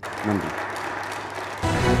 நன்றி.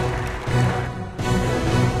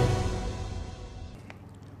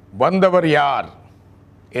 வந்தவர் யார்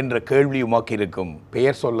என்ற கேள்வி உமக்கிருக்கும்,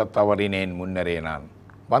 பெயர் சொல்ல தவறினேன் முன்னரே நான்.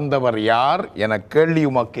 வந்தவர் யார் என கேள்வி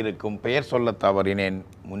உமக்கிருக்கும், பெயர் சொல்ல தவறினேன்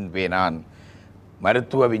முன்பே நான்.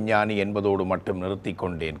 மருத்துவ விஞ்ஞானி என்பதோடு மட்டும் நிறுத்தி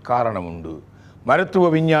கொண்டேன், காரணம் உண்டு. மருத்துவ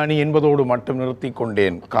விஞ்ஞானி என்பதோடு மட்டும் நிறுத்தி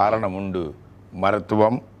கொண்டேன், காரணம் உண்டு.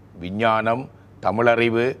 மருத்துவம், விஞ்ஞானம்,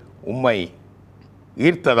 தமிழறிவு உம்மை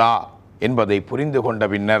ஈர்த்ததா என்பதை புரிந்து கொண்ட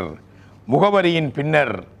பின்னர், முகவரியின்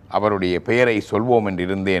பின்னர் அவருடைய பெயரை சொல்வோம்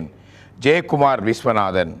என்றிருந்தேன். ஜெயக்குமார்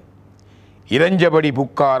விஸ்வநாதன். இறைஞ்சபடி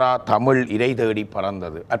புக்காரா தமிழ் இறை தேடி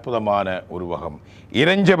பறந்தது. அற்புதமான உருவகம்.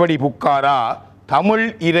 இறைஞ்சபடி புக்காரா தமிழ்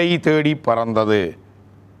இறை தேடி பறந்தது.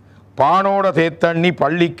 பானோட தேத்தண்ணி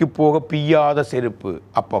பள்ளிக்கு போக பிய்யாத செருப்பு.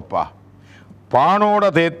 அப்பப்பா, பானோட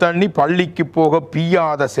தேத்தண்ணி பள்ளிக்கு போக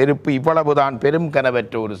பிய்யாத செருப்பு. இவ்வளவுதான் பெரும்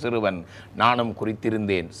கனவற்ற ஒரு சிறுவன். நானும்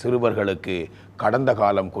குறித்திருந்தேன். சிறுவர்களுக்கு கடந்த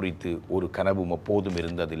காலம் குறித்து ஒரு கனவும் எப்போதும்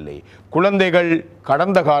இருந்ததில்லை. குழந்தைகள்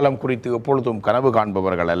கடந்த காலம் குறித்து எப்பொழுதும் கனவு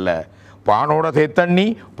காண்பவர்கள் அல்ல. பானோட தேத்தண்ணி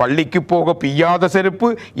பள்ளிக்கு போக பிய்யாத செருப்பு,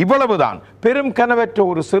 இவ்வளவுதான் பெரும் கனவற்ற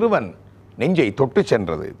ஒரு சிறுவன் நெஞ்சை தொட்டு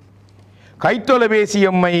சென்றது. கைத்தொலைபேசி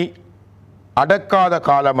எம்மை அடக்காத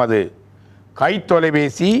காலம் அது.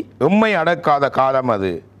 கைத்தொலைபேசி எம்மை அடக்காத காலம்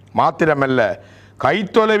அது. மாத்திரமல்ல,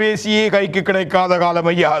 கைத்தொலைபேசியே கைக்கு கிடைக்காத காலம்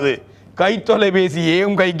ஐயா அது.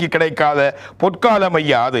 கைத்தொலைபேசியேயும் கைக்கு கிடைக்காத பொற்காலம்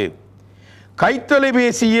ஐயா அது.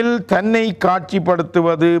 கைத்தொலைபேசியில் தன்னை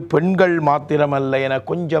காட்சிப்படுத்துவது பெண்கள் மாத்திரமல்ல என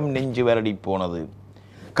கொஞ்சம் நெஞ்சு வரடி போனது.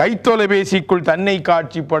 கைத்தொலைபேசிக்குள் தன்னை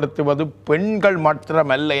காட்சிப்படுத்துவது பெண்கள்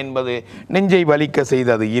மாத்திரமல்ல என்பது நெஞ்சை வலிக்க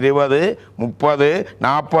செய்தது. 20, 30,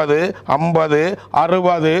 40, 50,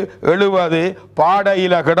 60, 70,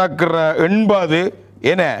 பாடையில கிடக்கிற 80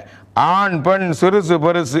 என ஆண் பெண் சிறுசு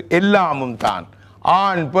பெருசு எல்லாமும் தான்.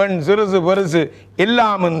 ஆண் பெண் சிறுசு பெருசு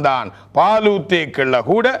எல்லாமும் தான். பாலூத்தேக்குள்ள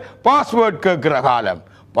கூட பாஸ்வேர்ட் கேட்கிற காலம்.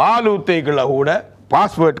 பாலூத்தேக்குள்ள கூட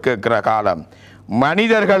பாஸ்வேர்ட் கேட்கிற காலம்.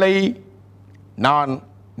 மனிதர்களை நான்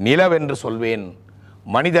நிலவென்று சொல்வேன்.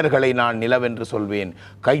 மனிதர்களை நான் நிலவென்று சொல்வேன்.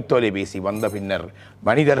 கைத்தொலைபேசி வந்த பின்னர்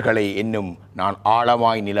மனிதர்களை இன்னும் நான்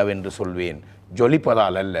ஆழமாய் நிலவென்று சொல்வேன்.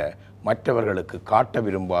 ஜொலிப்பதால் அல்ல, மற்றவர்களுக்கு காட்ட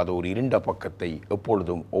விரும்பாத ஒரு இருண்ட பக்கத்தை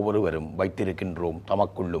எப்பொழுதும் ஒவ்வொருவரும் வைத்திருக்கின்றோம்,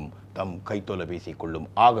 தமக்குள்ளும் தம் கைத்தொலைபேசிக்குள்ளும்.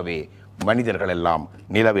 ஆகவே மனிதர்களெல்லாம்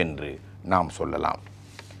நிலவென்று நாம் சொல்லலாம்.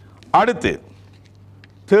 அடுத்து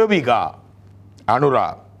தேவிகா அனுரா.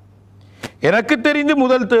 எனக்கு தெரிந்து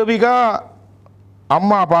முதல் தேவிகா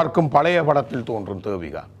அம்மா பார்க்கும் பழைய படத்தில் தோன்றும்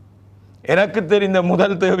தேவிகா. எனக்கு தெரிந்த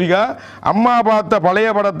முதல் தேவிகா அம்மா பார்த்த பழைய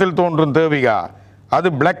படத்தில் தோன்றும் தேவிகா. அது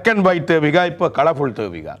பிளாக் அண்ட் ஒயிட் தேவிகா, இப்போ கலர்ஃபுல்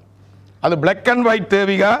தேவிகா. அது பிளாக் அண்ட் ஒயிட்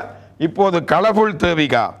தேவிகா, இப்போது கலர்ஃபுல்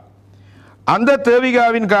தேவிகா. அந்த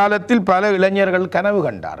தேவிகாவின் காலத்தில் பல இளைஞர்கள் கனவு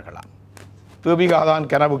கண்டார்களாம். தேவிகா தான்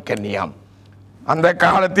கனவு கன்னியாம். அந்த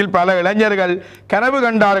காலத்தில் பல இளைஞர்கள் கனவு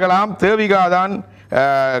கண்டார்களாம். தேவிகா தான்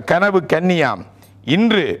கனவு கன்னியாம்.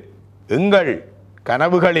 இன்று எங்கள்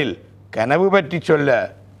கனவுகளில் கனவு பற்றி சொல்ல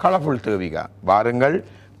கலர்ஃபுல் தேவிகா. வாருங்கள்,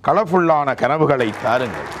 கலர்ஃபுல்லான கனவுகளை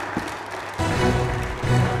தாருங்கள்.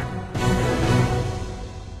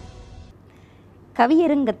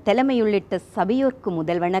 கவியரங்க தலைமையுள்ளிட்ட சபையோர்க்கு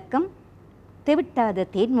முதல் வணக்கம். தெவிட்டாத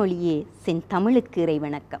தேன்மொழியே சென் தமிழுக்கு இறை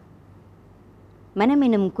வணக்கம்.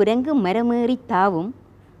 மனமெனும் குரங்கு மரமேறி தாவும்,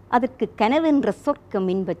 அதற்கு கனவென்ற சொர்க்கம்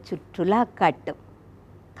இன்பச் சுற்றுலா காட்டும்.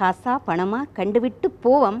 காசா பணமா கண்டுவிட்டு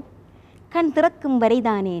போவம், கண் திறக்கும்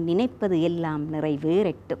வரைதானே நினைப்பது எல்லாம்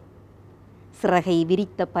நிறைவேறட்டும். சிறகை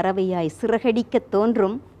விரித்த பறவையாய் சிறகடிக்கத்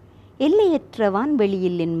தோன்றும், எல்லையற்ற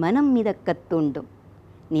வான்வெளியில் என் மனம் மிதக்கத் தூண்டும்.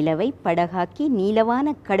 நிலவை படகாக்கி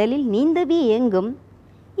நீலவான கடலில் நீந்தவே ஏங்கும்,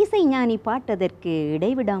 இசைஞானி பாட்டதற்கு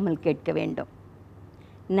இடைவிடாமல் கேட்க வேண்டும்.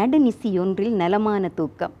 நடுநிசியொன்றில் நலமான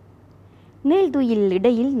தூக்கம், நீள்துயில்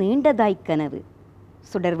இடையில் நீண்டதாய் கனவு.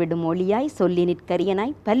 சுடர்விடும் ஒளியாய் சொல்லி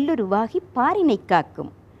நிற்கரியனாய் பல்லுருவாகி பாரினை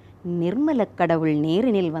காக்கும். நிர்மலக் கடவுள்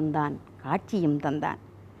நேரினில் வந்தான், காட்சியும் தந்தான்.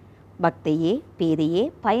 பக்தையே பேதையே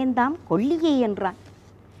பயந்தாம் கொல்லியே என்றான்.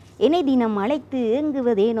 என்னை தினம் அழைத்து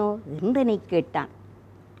ஏங்குவதேனோ என்றனை கேட்டான்.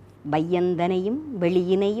 வையந்தனையும்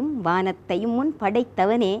வெளியினையும் வானத்தையும் முன்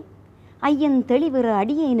படைத்தவனே, ஐயன் தெளிவிற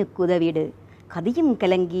அடியேனுக்கு உதவிடு. கதியும்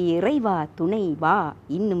கலங்கி இறைவா துணை வா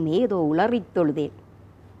இன்னும் ஏதோ உளறித் தொழுதேன்.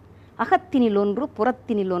 அகத்தினில் ஒன்று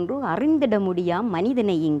புறத்தினில் ஒன்று அறிந்திட முடியாம்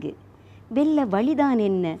மனிதனை இங்கு வெல்ல வழிதான்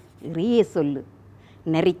என்ன இறையே சொல்லு.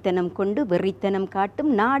 நெறித்தனம் கொண்டு வெறித்தனம்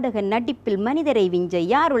காட்டும் நாடக நடிப்பில் மனிதரை விஞ்ச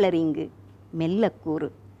யாருளர் இங்கு மெல்ல கூறு.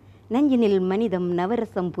 நஞ்சினில் மனிதம்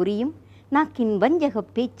நவரசம் புரியும் நாக்கின்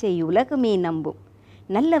வஞ்சகப் பேச்சை உலகமே நம்பும்.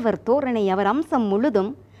 நல்லவர் தோரணை அவர் அம்சம்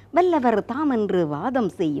முழுதும் வல்லவர் தாமென்று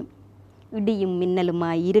வாதம் செய்யும். இடியும்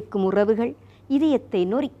மின்னலுமாய் இருக்கும் உறவுகள் இதயத்தை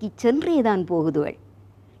நொறுக்கி சென்றேதான் போகுதுகள்.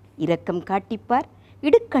 இரக்கம் காட்டிப்பார்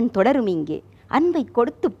இடுக்கண் தொடரும் இங்கே, அன்பை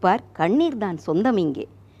கொடுத்துப்பார் கண்ணீர்தான் சொந்தம் இங்கே.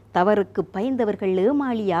 தவறுக்கு பயந்தவர்கள்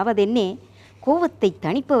ஏமாளி ஆவதென்னே, கோவத்தை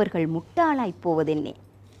தணிப்பவர்கள் முட்டாளாய்ப் போவதென்னே.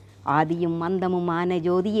 ஆதியும் அந்தமுமான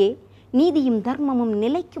ஜோதியே நீதியும் தர்மமும்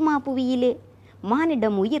நிலைக்குமா புவியிலே.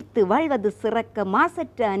 மானிடம் உயிர்த்து வாழ்வது சிறக்க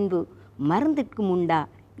மாசற்ற அன்பு மருந்துக்கும் உண்டா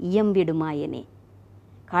இயம்பிடுமாயனே.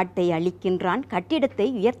 காட்டை அழிக்கின்றான் கட்டிடத்தை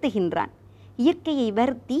உயர்த்துகின்றான், இயற்கையை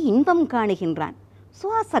வருத்தி இன்பம் காணுகின்றான்,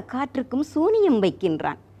 சுவாச காற்றுக்கும் சூனியம்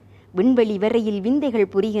வைக்கின்றான். விண்வெளி வரையில்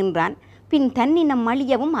விந்தைகள் புரிகின்றான், பின் தன்னினம்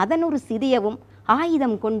அழியவும் அதனொரு சிதையவும்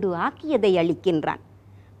ஆயுதம் கொண்டு ஆக்கியதை அளிக்கின்றான்.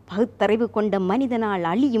 பகுத்தறிவு கொண்ட மனிதனால்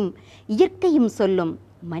அழியும் இயற்கையும் சொல்லும்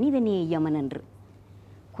மனிதனே யமனன்று.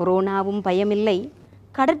 கொரோனாவும் பயமில்லை,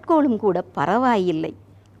 கடற்கோளும் கூட பரவாயில்லை.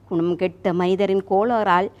 குணம் கெட்ட மனிதரின்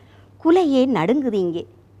கோளாறால் குலையே நடுங்குது இங்கே.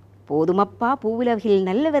 போதுமப்பா பூவுலகில்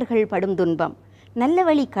நல்லவர்கள் படும் துன்பம், நல்ல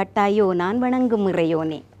வழி காட்டாயோ நான் வணங்கும்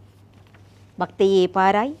இறையோனே. பக்தையே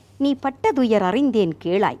பாராய் நீ பட்டதுயர் அறிந்தேன்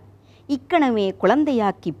கேளாய். இக்கணமே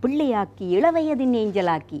குழந்தையாக்கி பிள்ளையாக்கி இளவயதின்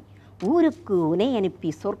ஏஞ்சலாக்கி ஊருக்கு உனை அனுப்பி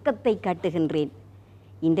சொர்க்கத்தை காட்டுகின்றேன்.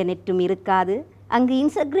 இன்டர்நெட்டும் இருக்காது அங்கு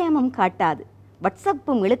இன்ஸ்டாகிராமும் காட்டாது,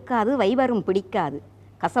 வாட்ஸ்அப்பும் இழுக்காது வைபரும் பிடிக்காது.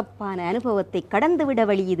 கசப்பான அனுபவத்தை கடந்துவிட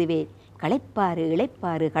வழி இதுவே. களைப்பாறு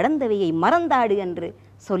இளைப்பாறு கடந்தவையை மறந்தாடு என்று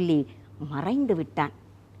சொல்லி மறைந்து விட்டான்.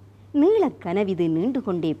 நீளக் கனவிது நீண்டு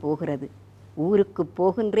கொண்டே போகிறது. ஊருக்கு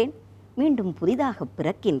போகின்றேன், மீண்டும் புதிதாக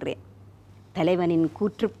பிறக்கின்றேன். தலைவனின்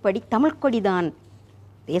கூற்றுப்படி தமிழ்கொடிதான்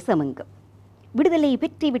தேசமெங்கும். விடுதலை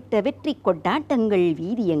பெற்றிவிட்ட வெற்றி கொண்டாட்டங்கள்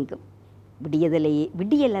வீதியெங்கும்.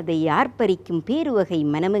 விடியலதை ஆர்ப்பரிக்கும் பேருவகை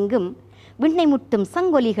மனமெங்கும். விண்ணை முட்டும்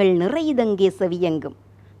சங்கொலிகள் நிறையுதங்கே செவியெங்கும்.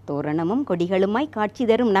 தோரணமும் கொடிகளுமாய் காட்சி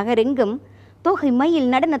தரும் நகரெங்கும். தொகை மயில்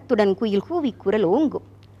நடனத்துடன் குயில் கூவி குரல் ஓங்கும்.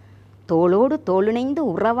 தோளோடு தோளுணைந்து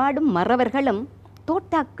உறவாடும் மறவர்களும்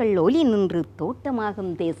தோட்டாக்கள் ஒலி நின்று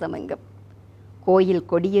தோட்டமாகும் தேசமெங்கும். கோயில்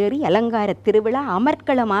கொடியேறி அலங்கார திருவிழா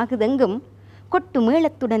அமர்க்களமாகுதெங்கும். கொட்டு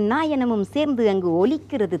மேளத்துடன் நாயனமும் சேர்ந்து அங்கு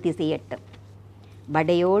ஒலிக்கிறது திசையட்டும்.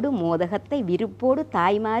 வடையோடு மோதகத்தை விருப்போடு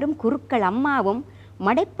தாய்மாரும் குருக்கள் அம்மாவும்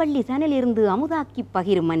மடைப்பள்ளி தனிலிருந்து அமுதாக்கி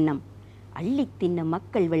பகிரும் மன்னம். அள்ளி தின்ன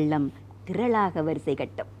மக்கள் வெள்ளம் திரளாக வரிசை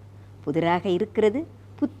கட்டும். புதிராக இருக்கிறது,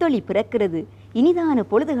 புத்தொளி பிறக்கிறது, இனிதான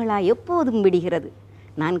பொழுதுகளாய் எப்போதும் விடுகிறது.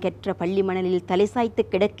 நான் கற்ற பள்ளி மணலில் தலை சாய்த்து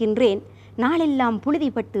கிடக்கின்றேன். நாளெல்லாம்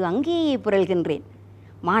புழுதிப்பட்டு அங்கேயே புரள்கின்றேன்.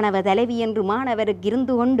 மாணவ தலைவி என்று மாணவருக்கு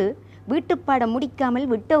இருந்து கொண்டு வீட்டுப்பாடம் முடிக்காமல்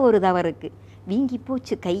விட்ட ஒரு தவறுக்கு வீங்கி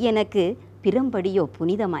போச்சு கையெனக்கு பிறம்படியோ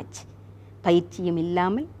புனிதமாச்சு. பயிற்சியும்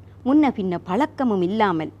இல்லாமல் முன்ன பின்ன பழக்கமும்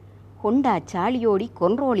இல்லாமல் கொண்டா சாலியோடி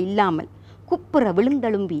கொன்றோல் இல்லாமல் குப்புற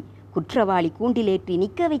விழுந்தழும்பி குற்றவாளி கூண்டிலேற்றி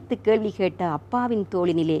நிற்க வைத்து கேள்வி கேட்ட அப்பாவின்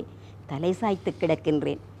தோளினிலே தலை சாய்த்து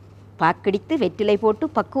கிடக்கின்றேன். பாக்கடித்து வெற்றிலை போட்டு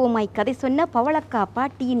பக்குவமாய் கதை சொன்ன பவளக்கா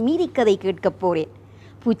பாட்டியின் மீதி கதை கேட்கப் போறேன்.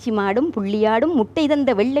 பூச்சி மாடும் புள்ளியாடும் முட்டை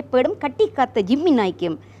தந்த வெள்ளைப்பேடும் கட்டி காத்த ஜிம்மி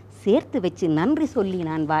நாய்க்கும் சேர்த்து வச்சு நன்றி சொல்லி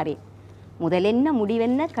நான் வாரேன். முதலென்ன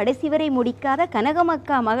முடிவென்ன கடைசி வரை முடிக்காத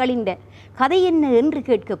கனகமக்கா மகளின் கதை என்ன என்று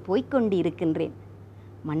கேட்க போய்கொண்டு இருக்கின்றேன்.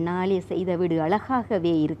 மண்ணாலே செய்த வீடு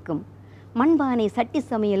அழகாகவே இருக்கும். மண்பானை சட்டி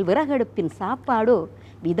சமையல் விறகடுப்பின் சாப்பாடோ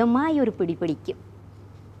விதமாயொரு பிடி பிடிக்கும்.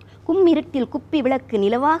 கும்மிருட்டில் குப்பி விளக்கு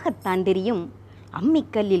நிலவாகத்தான் தெரியும்.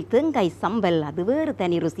 அம்மிக்கல்லில் தேங்காய் சம்பல் அது வேறு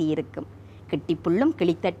தனி ருசி இருக்கும். கிட்டிப்புள்ளும்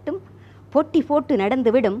கிளித்தட்டும் பொட்டி போட்டு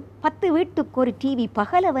நடந்துவிடும். 10 வீட்டுக்கு ஒரு டிவி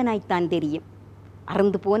பகலவனாய்த்தான் தெரியும்.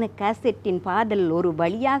 அறந்து போன கேசட்டின் பாடல் ஒரு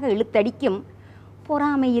வழியாக இழுத்தடிக்கும்.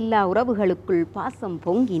 பொறாமையில்லா உறவுகளுக்குள் பாசம்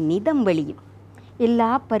பொங்கி நிதம் வெளியும். எல்லா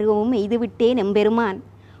பருவமும் எய்துவிட்டேன் எம்பெருமான்.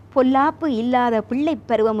 பொல்லாப்பு இல்லாத பிள்ளை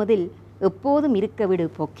பருவமுதில் எப்போதும் இருக்க விடு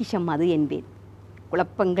பொக்கிஷம் அது என்பேன்.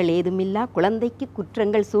 குழப்பங்கள் ஏதுமில்லா குழந்தைக்கு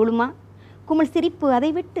குற்றங்கள் சூழுமா? குமிழ் சிரிப்பு அதை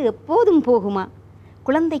விட்டு எப்போதும் போகுமா?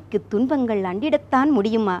 குழந்தைக்கு துன்பங்கள் அண்டிடத்தான்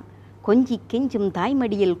முடியுமா? கொஞ்சி கெஞ்சும்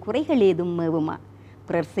தாய்மடியில் குறைகள் ஏதும் மேவுமா?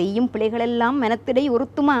 பிறர் செய்யும் பிள்ளைகளெல்லாம் மனத்திடை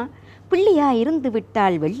உறுத்துமா? பிள்ளையா இருந்து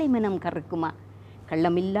விட்டால் வெள்ளை மனம் கறக்குமா?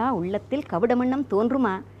 கள்ளமில்லா உள்ளத்தில் கபடமண்ணம்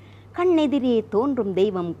தோன்றுமா? கண்ணெதிரே தோன்றும்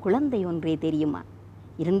தெய்வம் குழந்தை ஒன்றே தெரியுமா?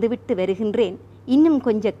 இருந்துவிட்டு வருகின்றேன் இன்னும்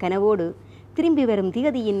கொஞ்ச கனவோடு. திரும்பி வரும்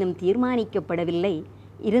திகதி இன்னும் தீர்மானிக்கப்படவில்லை.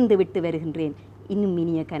 இருந்துவிட்டு வருகின்றேன் இன்னும்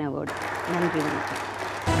இனிய கனவோடு. நன்றி, வணக்கம்.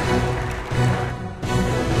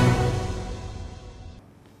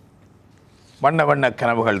 வண்ண வண்ண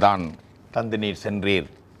கனவுகள் தான் தந்து நீர் சென்றீர்.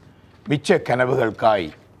 மிச்ச கனவுகளுக்காய்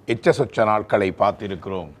எச்ச சொச்ச நாட்களை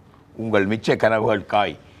பார்த்திருக்கிறோம். உங்கள் மிச்ச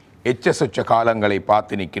கனவுகளுக்காய் எச்ச சொச்ச காலங்களை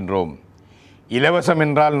பார்த்து நிற்கின்றோம். இலவசம்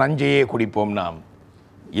என்றால் நஞ்சையே குடிப்போம் நாம்.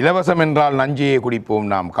 இலவசம் என்றால் நஞ்சையே குடிப்போம்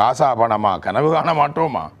நாம். காசா பணமா கனவு காண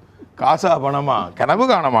மாட்டோமா? காசா பணமா கனவு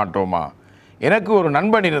காண மாட்டோமா? எனக்கு ஒரு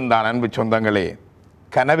நண்பன் இருந்தான், அன்பு சொந்தங்களே.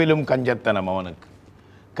 கனவிலும் கஞ்சத்தனம் அவனுக்கு.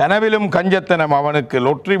 கனவிலும் கஞ்சத்தனம் அவனுக்கு.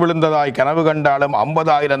 லொற்றி விழுந்ததாய் கனவு கண்டாலும்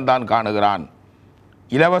 50,000 தான் காணுகிறான்.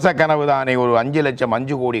 இலவச கனவு தானே ஒரு 5 லட்சம்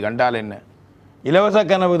 5 கோடி கண்டால் என்ன? இலவச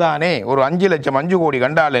கனவு தானே ஒரு 5 லட்சம் 5 கோடி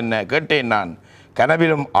கண்டால் என்ன? கேட்டேன் நான்.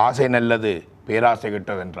 கனவிலும் ஆசை நல்லது, பேராசை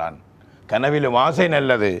கெட்டதென்றான். கனவிலும் ஆசை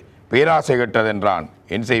நல்லது, பேராசை கெட்டதென்றான்.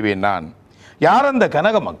 என் செய்வேன் நான்? யார் அந்த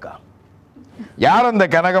கனகமக்கா? யார் அந்த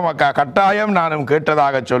கனகமக்கா? கட்டாயம் நானும்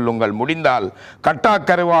கேட்டதாக சொல்லுங்கள். முடிந்தால் கட்டா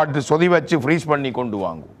கருவாட்டு சொதி வச்சு ஃப்ரீஸ் பண்ணி கொண்டு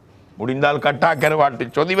வாங்கும். முடிந்தால் கட்டா கருவாட்டு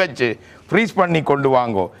சொதி வச்சு ஃப்ரீஸ் பண்ணி கொண்டு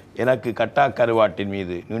வாங்கோ. எனக்கு கட்டா கருவாட்டின்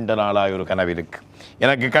மீது நீண்ட நாளாய் ஒரு கனவு இருக்கு.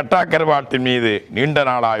 எனக்கு கட்டா கருவாட்டின் மீது நீண்ட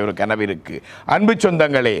நாளாய் ஒரு கனவு இருக்கு. அன்பு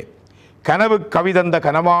சொந்தங்களே, கனவு கவிதந்த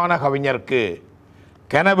கனமான கவிஞருக்கு,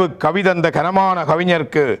 கனவு கவிதந்த கனமான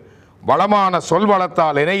கவிஞருக்கு, வளமான சொல்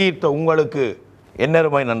வளத்தால் இணையீர்த்த உங்களுக்கு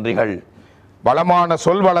என்னருமை நன்றிகள். வளமான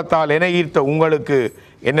சொல் வளத்தால் இணையீர்த்த உங்களுக்கு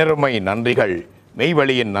என்னருமை நன்றிகள்.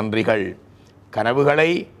 மெய்வெளியின் நன்றிகள்.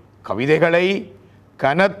 கனவுகளை, கவிதைகளை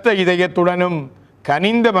கனத்த இதயத்துடனும்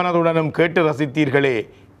கனிந்த மனதுடனும் கேட்டு ரசித்தீர்களே.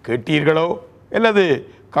 கேட்டீர்களோ அல்லது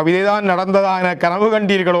கவிதைதான் நடந்ததா என கனவு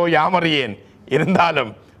கண்டீர்களோ யாமறியேன்.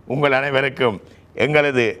 இருந்தாலும் உங்கள் அனைவருக்கும்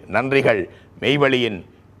எங்களது நன்றிகள். மெய்வெளியின்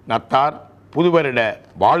நத்தார் புதுவருட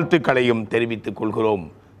வாழ்த்துக்களையும் தெரிவித்துக் கொள்கிறோம்.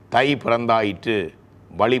 தை பிறந்தாயிற்று,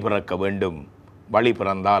 வழி பிறக்க வேண்டும். வழி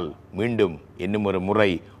பிறந்தால் மீண்டும் இன்னும் ஒரு முறை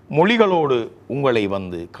மொழிகளோடு உங்களை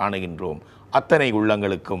வந்து காணுகின்றோம். அத்தனை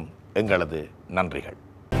உள்ளங்களுக்கும் எங்களது நன்றிகள்.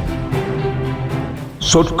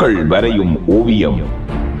 சொற்கள் வரையும் ஓவியம்,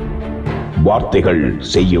 வார்த்தைகள்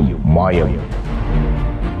செய்யும் மாயம்,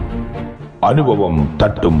 அனுபவம்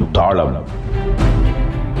தட்டும் தாளம்,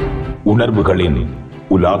 உணர்வுகளின்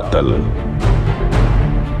உலாத்தல்.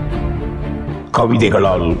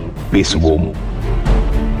 கவிதைகளால் பேசுவோம்.